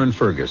Cameron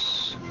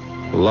Fergus,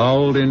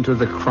 lulled into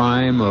the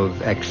crime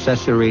of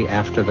accessory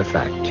after the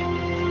fact,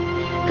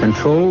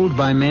 controlled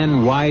by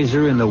men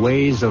wiser in the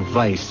ways of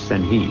vice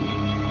than he,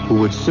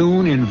 who would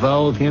soon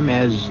involve him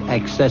as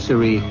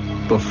accessory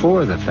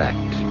before the fact,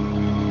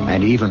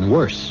 and even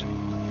worse.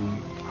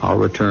 I'll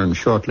return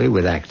shortly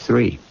with Act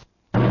 3.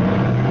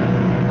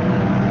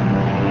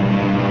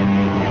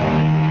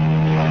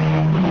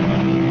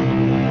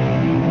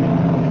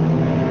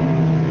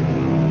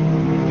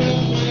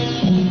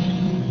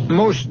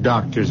 Most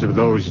doctors of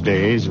those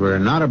days were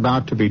not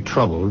about to be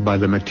troubled by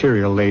the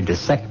material they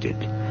dissected.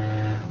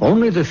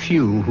 Only the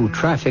few who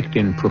trafficked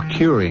in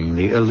procuring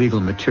the illegal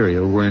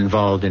material were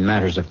involved in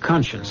matters of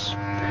conscience.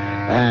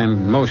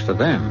 And most of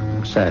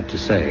them, sad to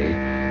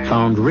say,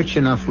 found rich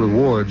enough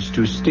rewards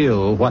to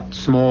still what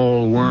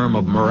small worm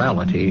of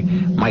morality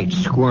might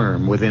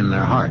squirm within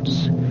their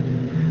hearts.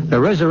 The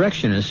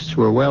resurrectionists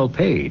were well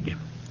paid,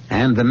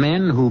 and the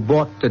men who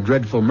bought the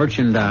dreadful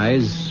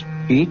merchandise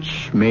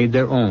each made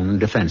their own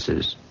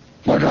defenses.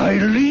 But I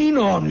lean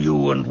on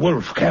you and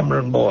Wolf,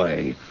 Cameron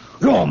boy.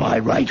 You're my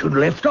right and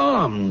left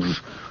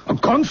arms. A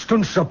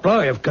constant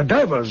supply of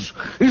cadavers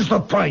is the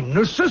prime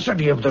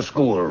necessity of the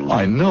school.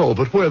 I know,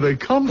 but where they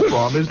come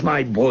from is...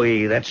 My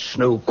boy, that's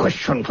no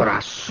question for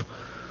us.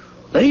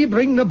 They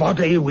bring the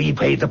body, we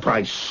pay the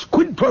price.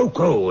 Quid pro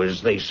quo,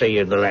 as they say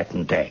in the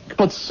Latin tag.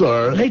 But,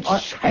 sir...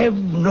 Let's have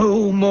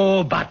no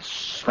more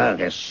buts,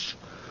 Fergus.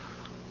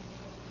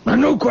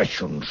 And no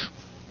questions,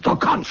 for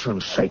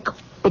conscience sake.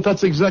 But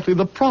that's exactly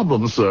the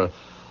problem, sir.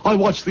 I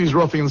watch these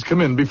ruffians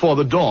come in before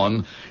the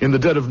dawn, in the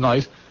dead of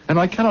night, and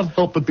I cannot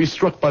help but be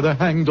struck by their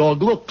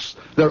hangdog looks,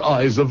 their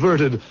eyes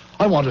averted.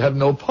 I want to have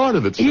no part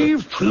of it, sir.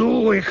 If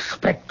you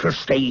expect to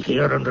stay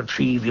here and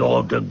achieve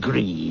your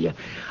degree,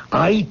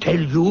 I tell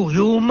you,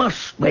 you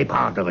must be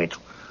part of it.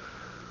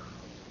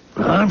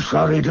 I'm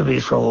sorry to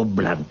be so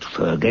blunt,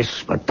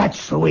 Fergus, but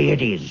that's the way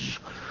it is.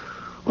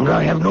 And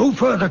I have no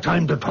further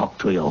time to talk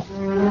to you.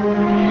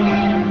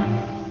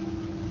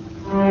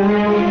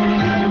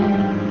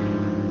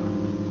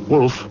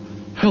 Wolf,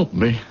 help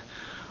me.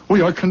 We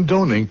are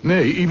condoning,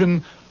 nay,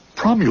 even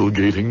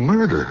promulgating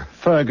murder.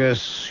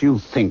 Fergus, you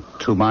think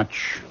too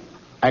much.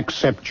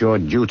 Accept your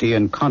duty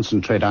and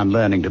concentrate on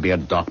learning to be a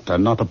doctor,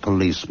 not a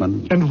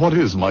policeman. And what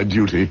is my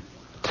duty?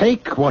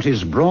 Take what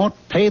is brought,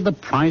 pay the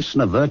price,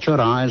 and avert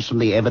your eyes from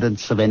the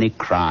evidence of any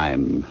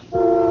crime.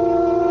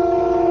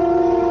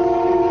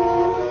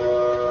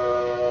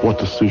 What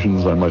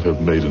decisions I might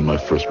have made in my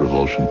first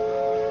revulsion,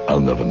 I'll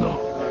never know.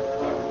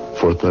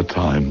 For at that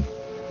time,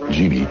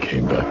 Jeannie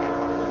came back,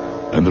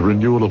 and the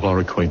renewal of our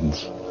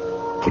acquaintance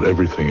put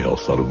everything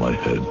else out of my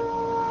head.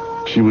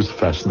 She was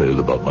fascinated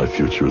about my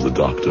future as a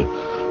doctor,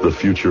 the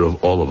future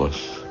of all of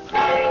us.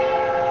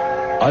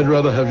 I'd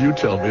rather have you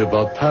tell me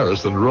about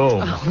Paris and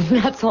Rome. Oh,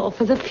 that's all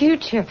for the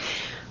future.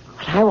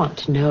 What I want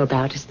to know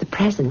about is the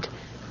present.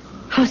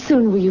 How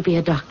soon will you be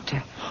a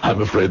doctor?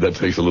 I'm afraid that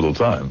takes a little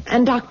time.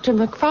 And Dr.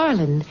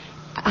 McFarland,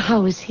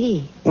 how is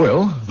he?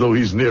 Well, though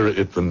he's nearer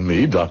it than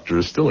me, doctor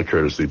is still a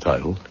courtesy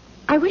title.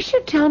 I wish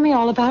you'd tell me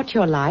all about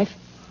your lives,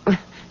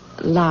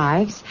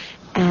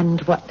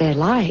 and what they're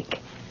like.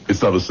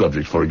 It's not a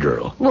subject for a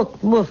girl. Well,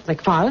 Wolf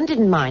McFarland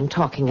didn't mind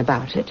talking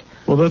about it.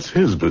 Well, that's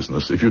his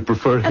business. If you'd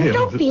prefer him... And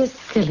don't be a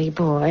silly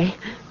boy.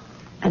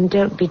 And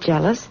don't be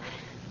jealous.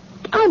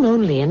 I'm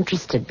only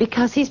interested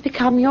because he's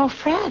become your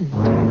friend.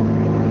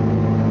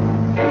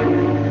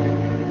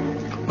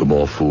 The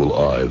more fool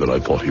I that I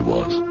thought he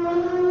was.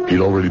 He'd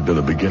already been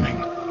a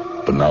beginning,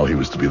 but now he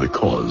was to be the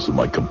cause of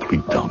my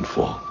complete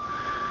downfall.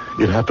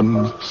 It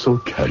happened so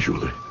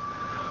casually.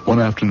 One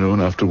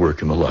afternoon after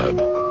work in the lab,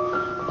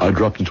 I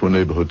dropped into a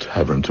neighborhood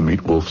tavern to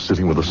meet Wolf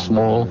sitting with a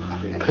small,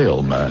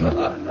 pale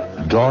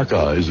man, dark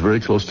eyes very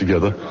close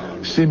together,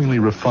 seemingly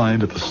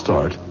refined at the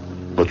start,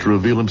 but to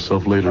reveal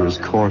himself later as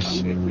coarse,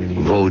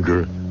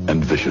 vulgar,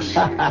 and vicious.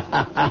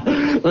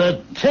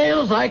 The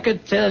tales I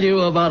could tell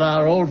you about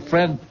our old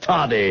friend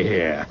Toddy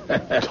here.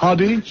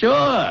 Toddy?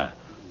 Sure.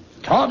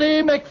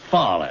 Toddy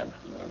McFarland.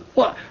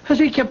 What, has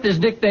he kept his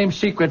nickname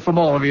secret from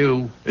all of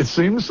you? It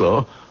seems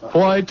so.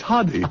 Why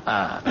Toddy?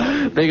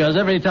 Because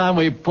every time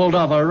we pulled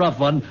off a rough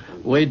one,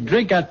 we'd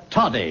drink a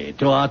toddy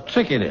to our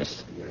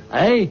trickiness.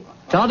 Eh,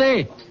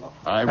 Toddy?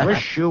 I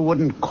wish you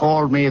wouldn't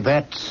call me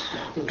that.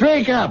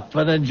 Drink up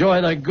and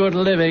enjoy the good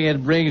living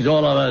it brings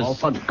all of us. Oh,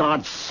 for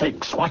God's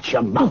sakes, watch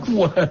your mouth.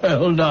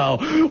 Well, now,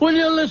 will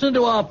you listen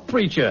to our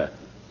preacher?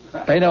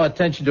 Pay no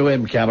attention to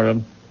him,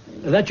 Cameron.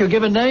 Is that your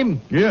given name?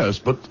 Yes,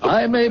 but...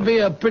 I may be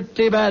a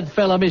pretty bad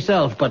fella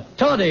myself, but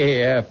Toddy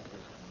here,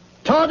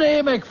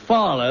 Toddy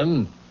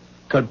McFarland,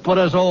 could put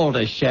us all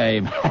to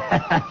shame.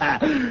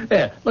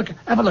 Here, look,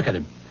 have a look at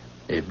him.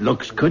 If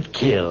looks could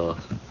kill.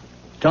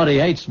 Toddy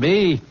hates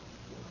me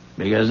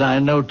because I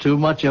know too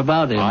much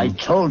about him. I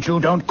told you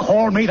don't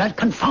call me that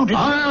confounded...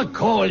 I'll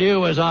call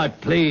you as I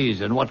please,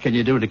 and what can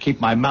you do to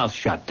keep my mouth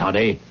shut,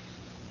 Toddy?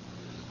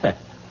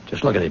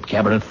 Just look at him,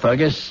 Cameron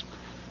Fergus.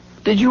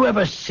 Did you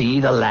ever see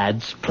the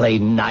lads play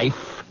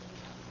knife?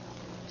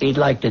 He'd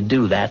like to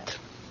do that.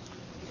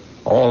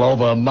 All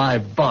over my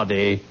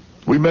body.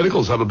 We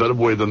medicals have a better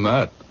way than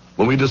that.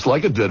 When we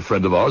dislike a dead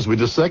friend of ours, we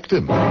dissect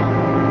him.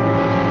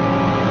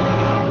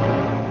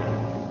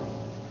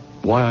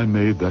 Why I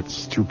made that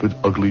stupid,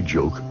 ugly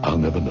joke, I'll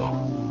never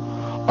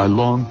know. I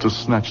longed to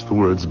snatch the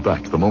words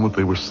back the moment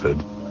they were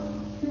said.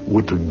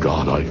 Would to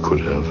God I could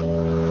have.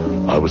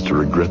 I was to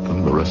regret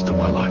them the rest of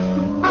my life.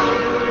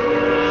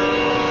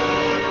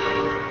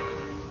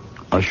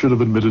 I should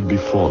have admitted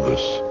before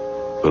this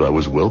that I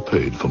was well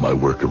paid for my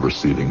work of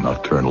receiving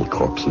nocturnal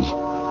corpses.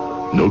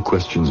 No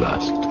questions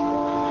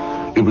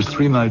asked. It was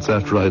 3 nights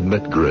after I had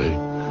met Gray,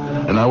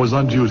 and I was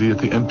on duty at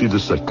the empty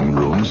dissecting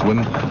rooms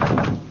when...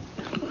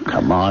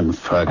 Come on,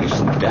 Fergus.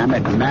 Damn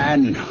it,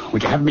 man.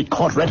 Would you have me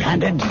caught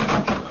red-handed?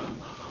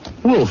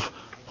 Wolf,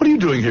 what are you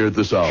doing here at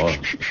this hour?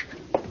 Shh.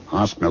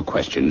 Ask no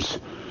questions.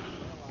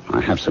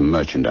 I have some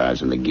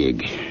merchandise in the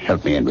gig.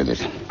 Help me in with it.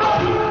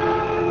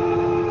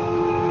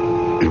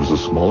 It was a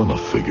small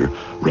enough figure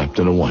wrapped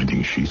in a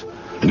winding sheet,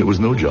 and it was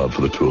no job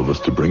for the two of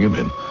us to bring him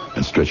in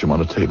and stretch him on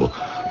a table.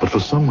 But for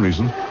some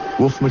reason,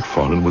 Wolf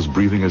McFarland was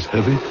breathing as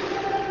heavy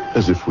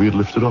as if we had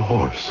lifted a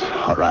horse.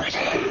 All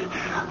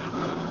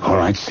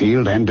right,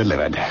 sealed and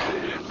delivered.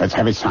 Let's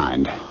have it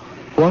signed.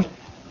 What?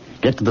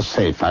 Get to the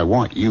safe. I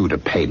want you to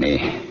pay me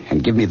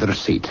and give me the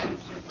receipt.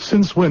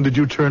 Since when did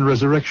you turn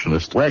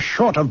resurrectionist? We're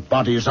short of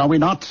bodies, are we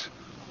not?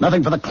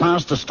 Nothing for the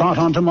class to start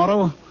on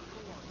tomorrow?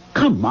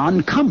 Come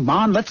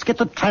on. Let's get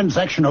the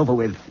transaction over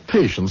with.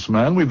 Patience,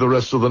 man. We've the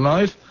rest of the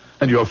night.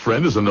 And your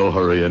friend is in no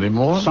hurry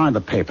anymore. Sign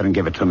the paper and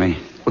give it to me.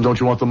 Well, don't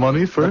you want the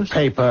money first? The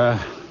paper.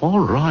 All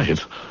right.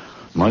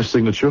 My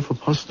signature for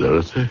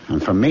posterity.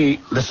 And for me,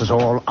 this is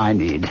all I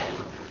need.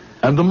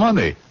 And the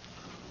money?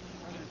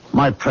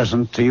 My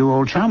present to you,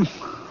 old chum.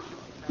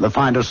 The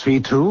finder's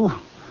fee, too.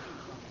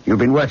 You've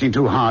been working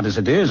too hard as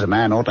it is. A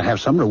man ought to have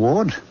some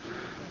reward.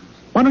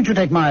 Why don't you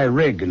take my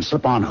rig and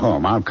slip on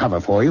home? I'll cover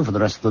for you for the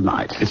rest of the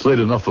night. It's late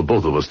enough for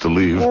both of us to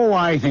leave. Oh,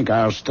 I think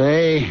I'll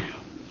stay.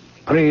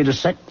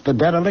 Pre-dissect the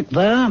derelict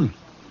there.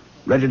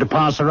 Ready to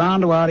pass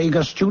around to our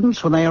eager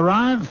students when they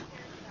arrive.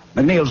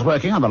 McNeil's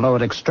working on the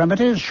lowered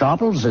extremities.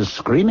 Sharples is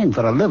screaming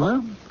for a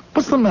liver.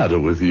 What's the matter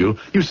with you?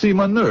 You seem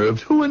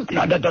unnerved. Who in...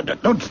 No,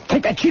 don't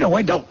take that sheet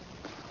away, don't.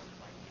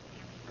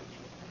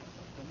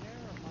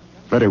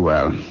 Very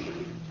well.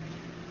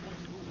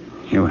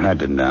 You had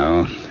to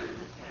know.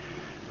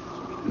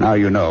 Now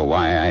you know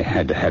why I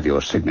had to have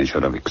your signature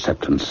of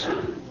acceptance.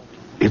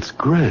 It's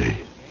Gray.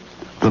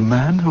 The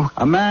man who...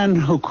 A man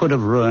who could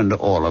have ruined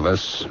all of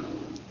us.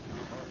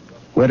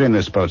 We're in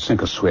this boat,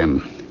 sink or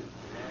swim.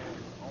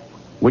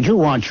 Would you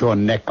want your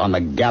neck on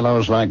the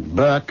gallows like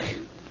Burke?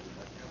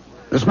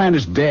 This man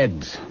is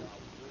dead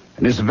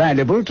and is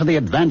valuable to the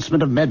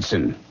advancement of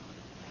medicine.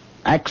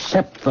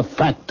 Accept the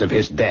fact of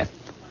his death.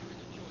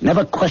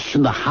 Never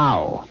question the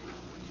how.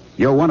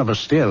 You're one of us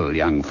still,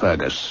 young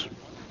Fergus.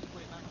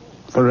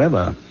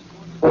 Forever.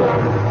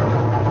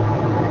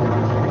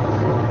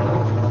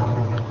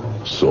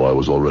 So I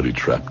was already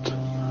trapped.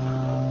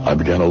 I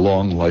began a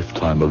long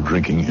lifetime of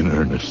drinking in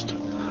earnest.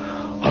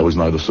 I was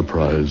neither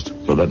surprised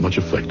nor that much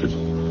affected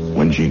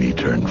when Jeannie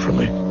turned from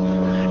me.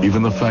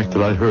 Even the fact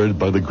that I heard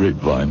by the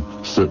grapevine,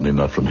 certainly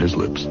not from his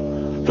lips,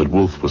 that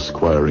Wolfe was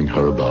squiring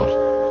her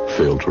about,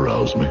 failed to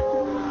rouse me.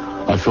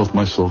 I felt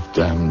myself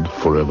damned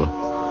forever.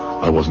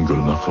 I wasn't good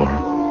enough for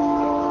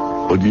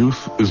her. But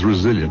youth is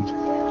resilient,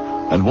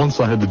 and once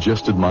I had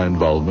digested my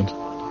involvement,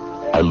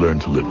 I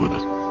learned to live with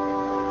it.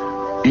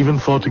 Even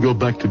thought to go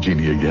back to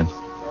Jeannie again.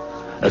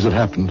 As it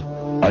happened,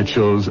 I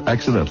chose,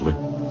 accidentally,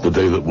 the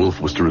day that Wolfe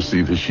was to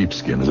receive his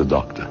sheepskin as a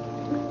doctor.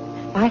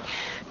 I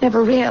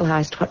never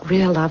realized what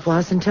real love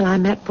was until I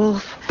met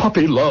Wolfe.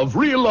 Puppy love,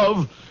 real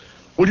love.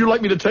 Would you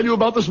like me to tell you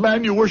about this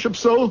man you worship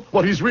so?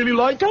 What he's really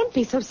like? Don't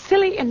be so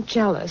silly and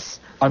jealous.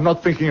 I'm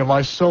not thinking of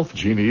myself,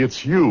 Jeannie.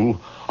 It's you.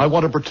 I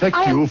want to protect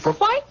you from... I'm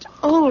quite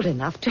old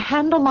enough to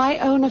handle my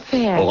own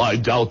affairs. Oh, I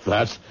doubt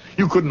that.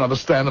 You couldn't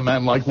understand a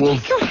man like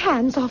Wolfe. Take your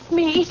hands off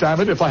me.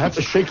 Damn it, if I have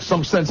to shake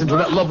some sense into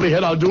that lovely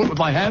head, I'll do it with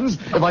my hands.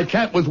 If I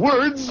can't with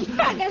words...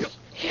 Fergus,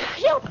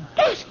 you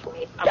asked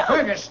me.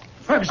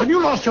 Fergus, have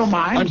you lost your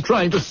mind? I'm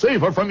trying to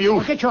save her from you.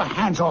 Well, get your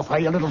hands off her,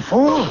 you little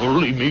fool. Oh,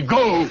 leave me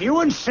go. If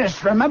you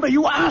insist, remember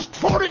you asked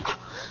for it.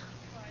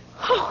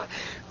 Oh,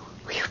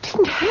 you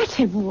didn't hurt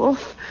him,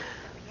 Wolfe.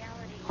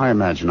 I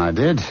imagine I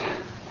did.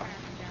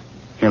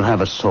 He'll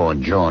have a sore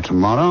jaw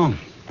tomorrow.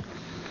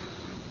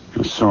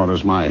 As sore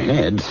as my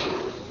head.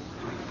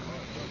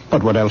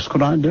 But what else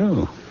could I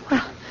do?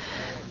 Well,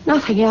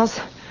 nothing else.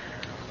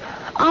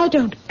 I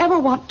don't ever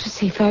want to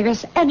see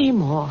Fergus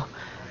anymore.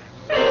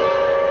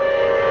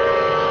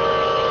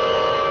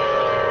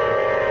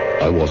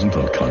 I wasn't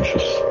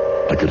unconscious.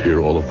 I could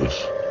hear all of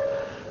this.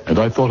 And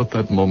I thought at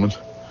that moment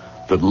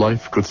that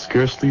life could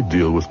scarcely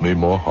deal with me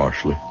more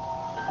harshly.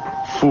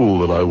 Fool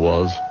that I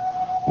was,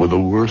 with the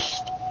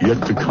worst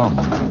yet to come.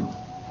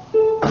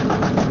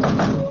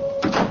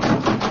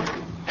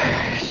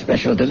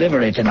 Special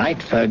delivery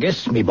tonight,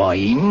 Fergus, me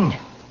boy.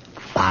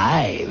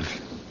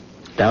 5.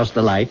 Douse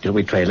the light till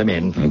we trail him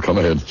in. Come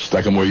ahead.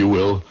 Stack them where you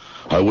will.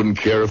 I wouldn't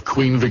care if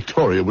Queen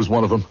Victoria was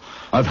one of them.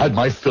 I've had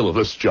my fill of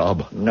this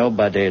job.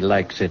 Nobody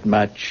likes it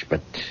much,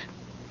 but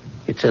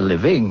it's a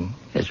living,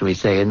 as we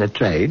say in the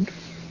trade.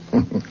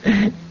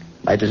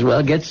 Might as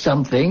well get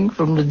something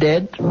from the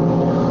dead.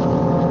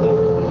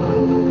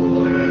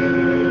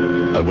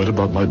 I went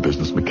about my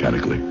business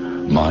mechanically,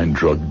 mind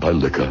drugged by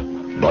liquor,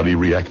 body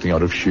reacting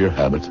out of sheer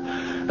habit.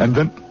 And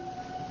then...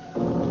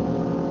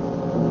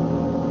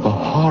 the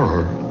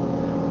horror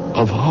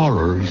of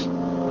horrors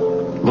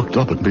looked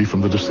up at me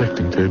from the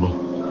dissecting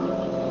table.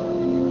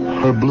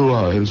 Her blue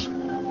eyes,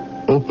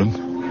 open,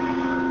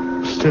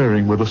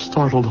 staring with a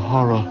startled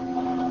horror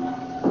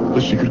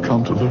that she could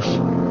come to this.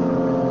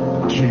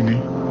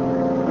 Jeannie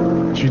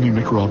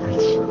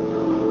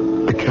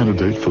McRoberts, a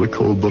candidate for the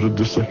cold-blooded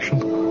dissection.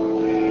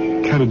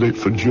 Candidate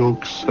for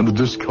jokes and the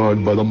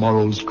discard by the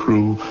morrow's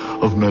crew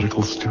of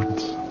medical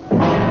students.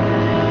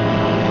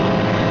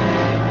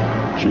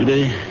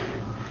 Judy,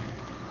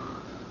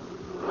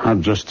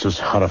 I'm just as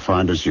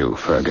horrified as you,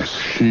 Fergus.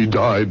 She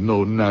died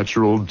no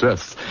natural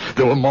death.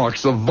 There were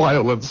marks of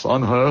violence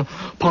on her,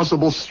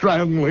 possible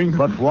strangling.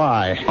 But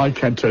why? I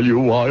can't tell you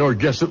why, or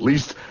guess at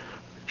least.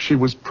 She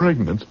was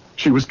pregnant.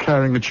 She was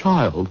carrying a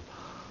child.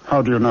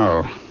 How do you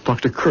know?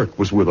 Dr. Kirk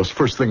was with us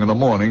first thing in the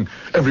morning.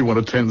 Everyone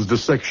attends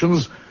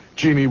dissections.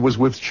 Jeannie was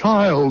with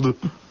child.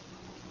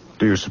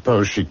 Do you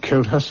suppose she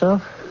killed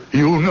herself?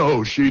 You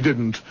know she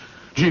didn't.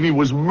 Jeannie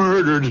was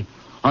murdered.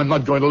 I'm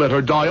not going to let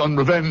her die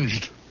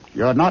unrevenged.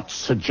 You're not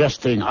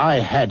suggesting I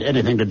had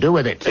anything to do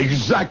with it.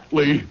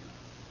 Exactly.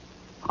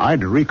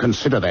 I'd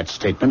reconsider that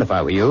statement if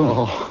I were you.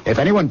 Oh. If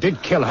anyone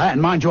did kill her,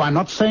 and mind you, I'm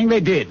not saying they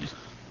did,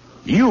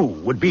 you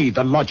would be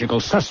the logical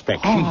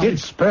suspect. Oh. She did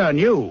spurn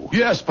you.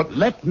 Yes, but...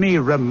 Let me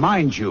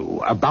remind you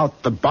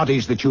about the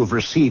bodies that you've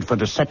received for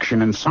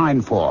dissection and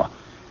signed for.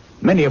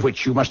 Many of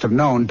which you must have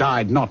known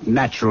died not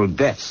natural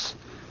deaths.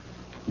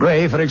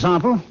 Gray, for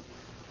example.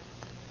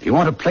 If you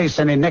want to place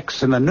any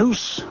necks in the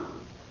noose,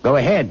 go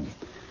ahead.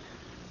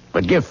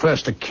 But give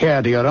first a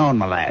care to your own,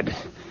 my lad.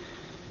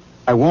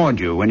 I warned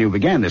you when you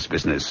began this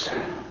business.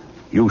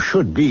 You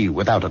should be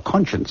without a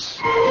conscience.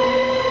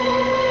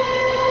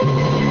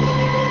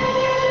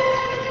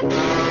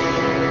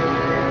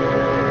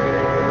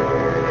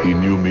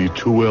 knew me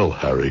too well,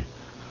 Harry.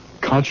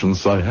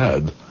 Conscience I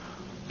had,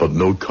 but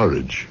no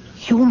courage.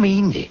 You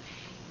mean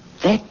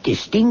that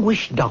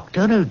distinguished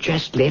doctor who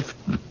just left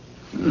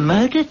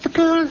murdered the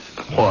girl?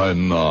 Why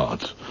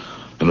not?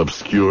 An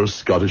obscure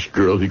Scottish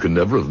girl he could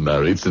never have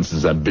married since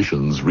his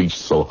ambitions reached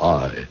so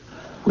high.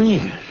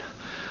 Well,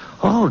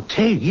 I'll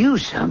tell you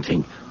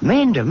something,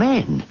 man to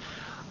man.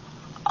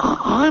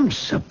 I'm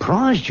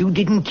surprised you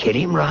didn't kill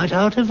him right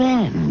out of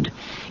hand.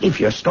 If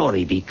your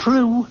story be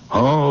true.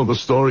 Oh, the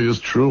story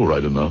is true,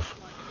 right enough.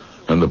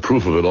 And the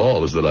proof of it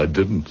all is that I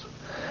didn't.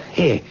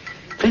 Here,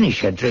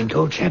 finish your drink,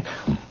 old chap.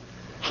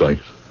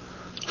 Thanks.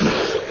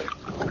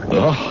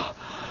 Oh,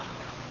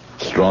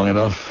 strong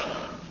enough.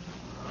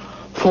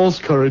 False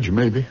courage,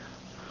 maybe.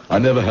 I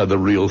never had the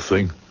real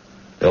thing.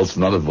 Else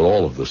none of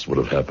all of this would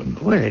have happened.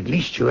 Well, at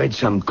least you had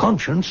some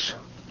conscience.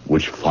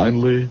 Which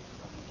finally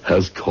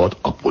has caught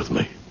up with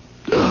me.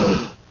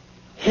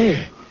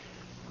 Here,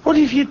 what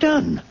have you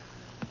done?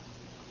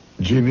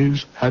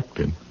 Jeannie's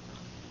hatpin.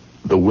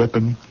 The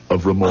weapon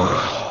of remorse.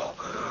 Oh,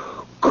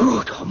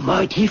 good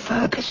almighty,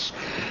 Fergus.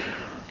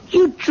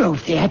 You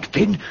drove the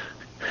hatpin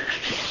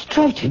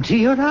straight into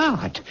your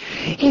heart.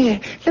 Here,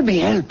 let me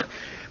help.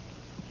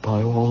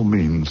 By all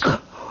means.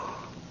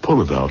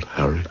 Pull it out,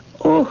 Harry.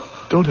 Oh.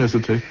 Don't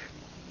hesitate.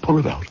 Pull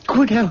it out.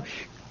 Good, now.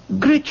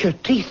 Grit your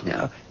teeth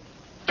now.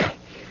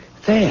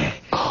 There.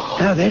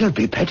 Now that'll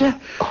be better.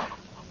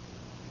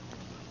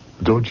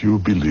 Don't you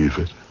believe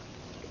it?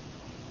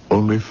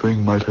 Only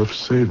thing might have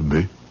saved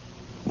me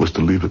was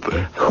to leave it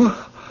there.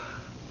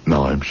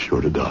 Now I'm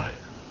sure to die.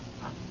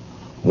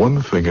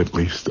 One thing at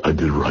least I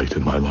did right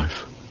in my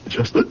life.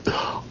 Just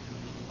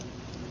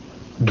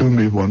do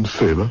me one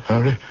favor,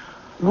 Harry.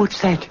 What's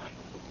that?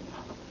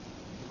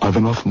 I've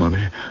enough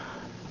money.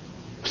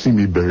 See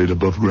me buried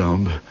above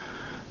ground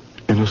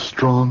in a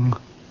strong,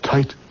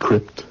 tight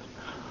crypt.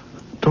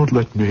 Don't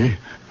let me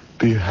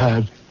be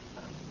had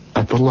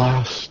at the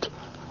last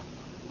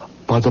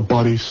by the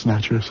body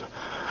snatchers.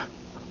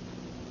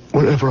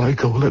 Wherever I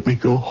go, let me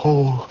go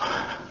whole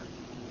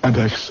and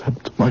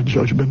accept my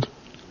judgment.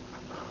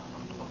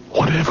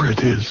 Whatever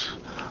it is.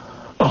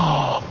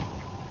 Oh.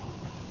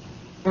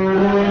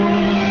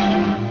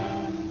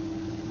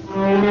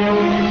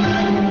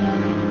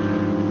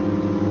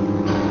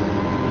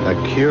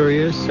 A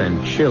curious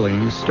and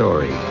chilling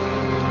story,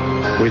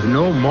 with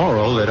no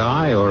moral that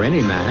I or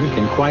any man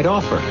can quite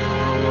offer.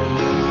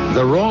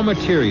 The raw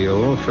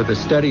material for the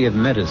study of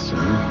medicine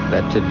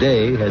that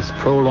today has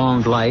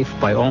prolonged life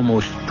by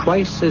almost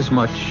twice as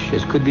much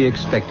as could be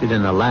expected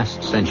in the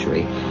last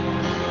century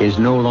is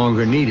no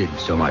longer needed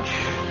so much.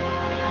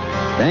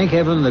 Thank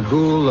heaven the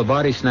ghoul, the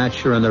body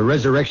snatcher, and the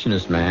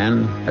resurrectionist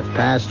man have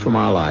passed from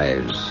our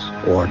lives,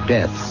 or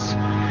deaths,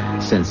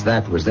 since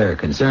that was their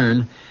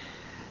concern.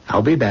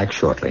 I'll be back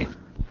shortly.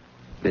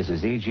 This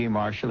is E.G.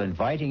 Marshall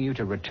inviting you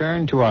to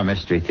return to our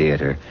Mystery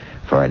Theater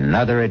for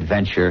another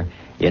adventure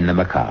in the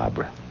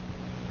macabre.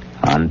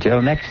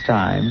 Until next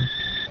time,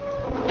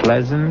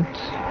 pleasant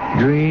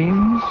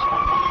dreams.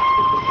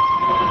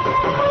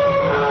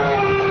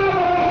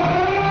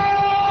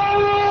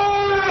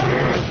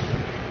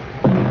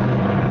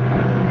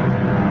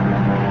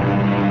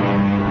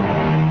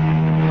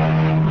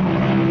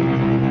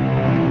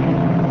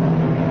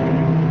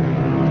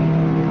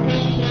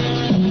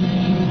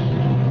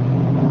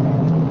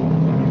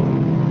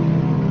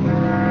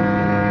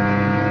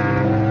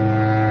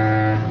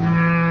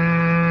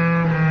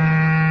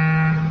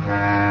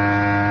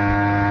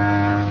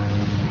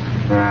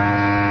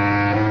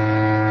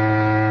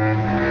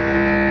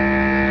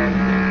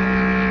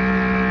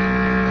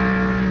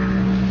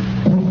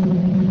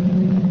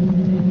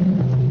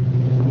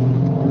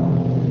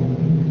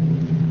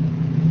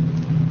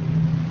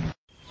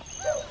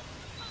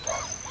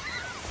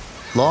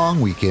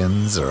 Long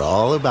weekends are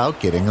all about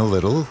getting a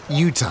little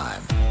you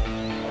time.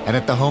 And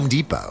at the Home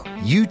Depot,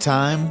 you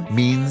time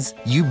means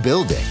you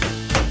building,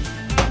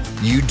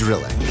 you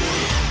drilling,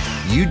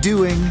 you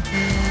doing,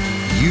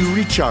 you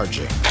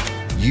recharging,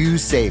 you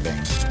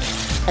saving,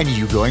 and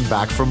you going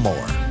back for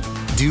more.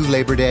 Do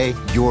Labor Day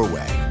your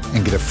way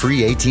and get a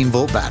free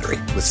 18-volt battery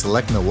with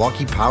select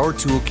Milwaukee Power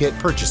Toolkit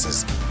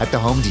purchases at the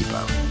Home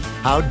Depot.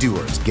 How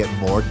doers get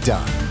more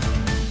done.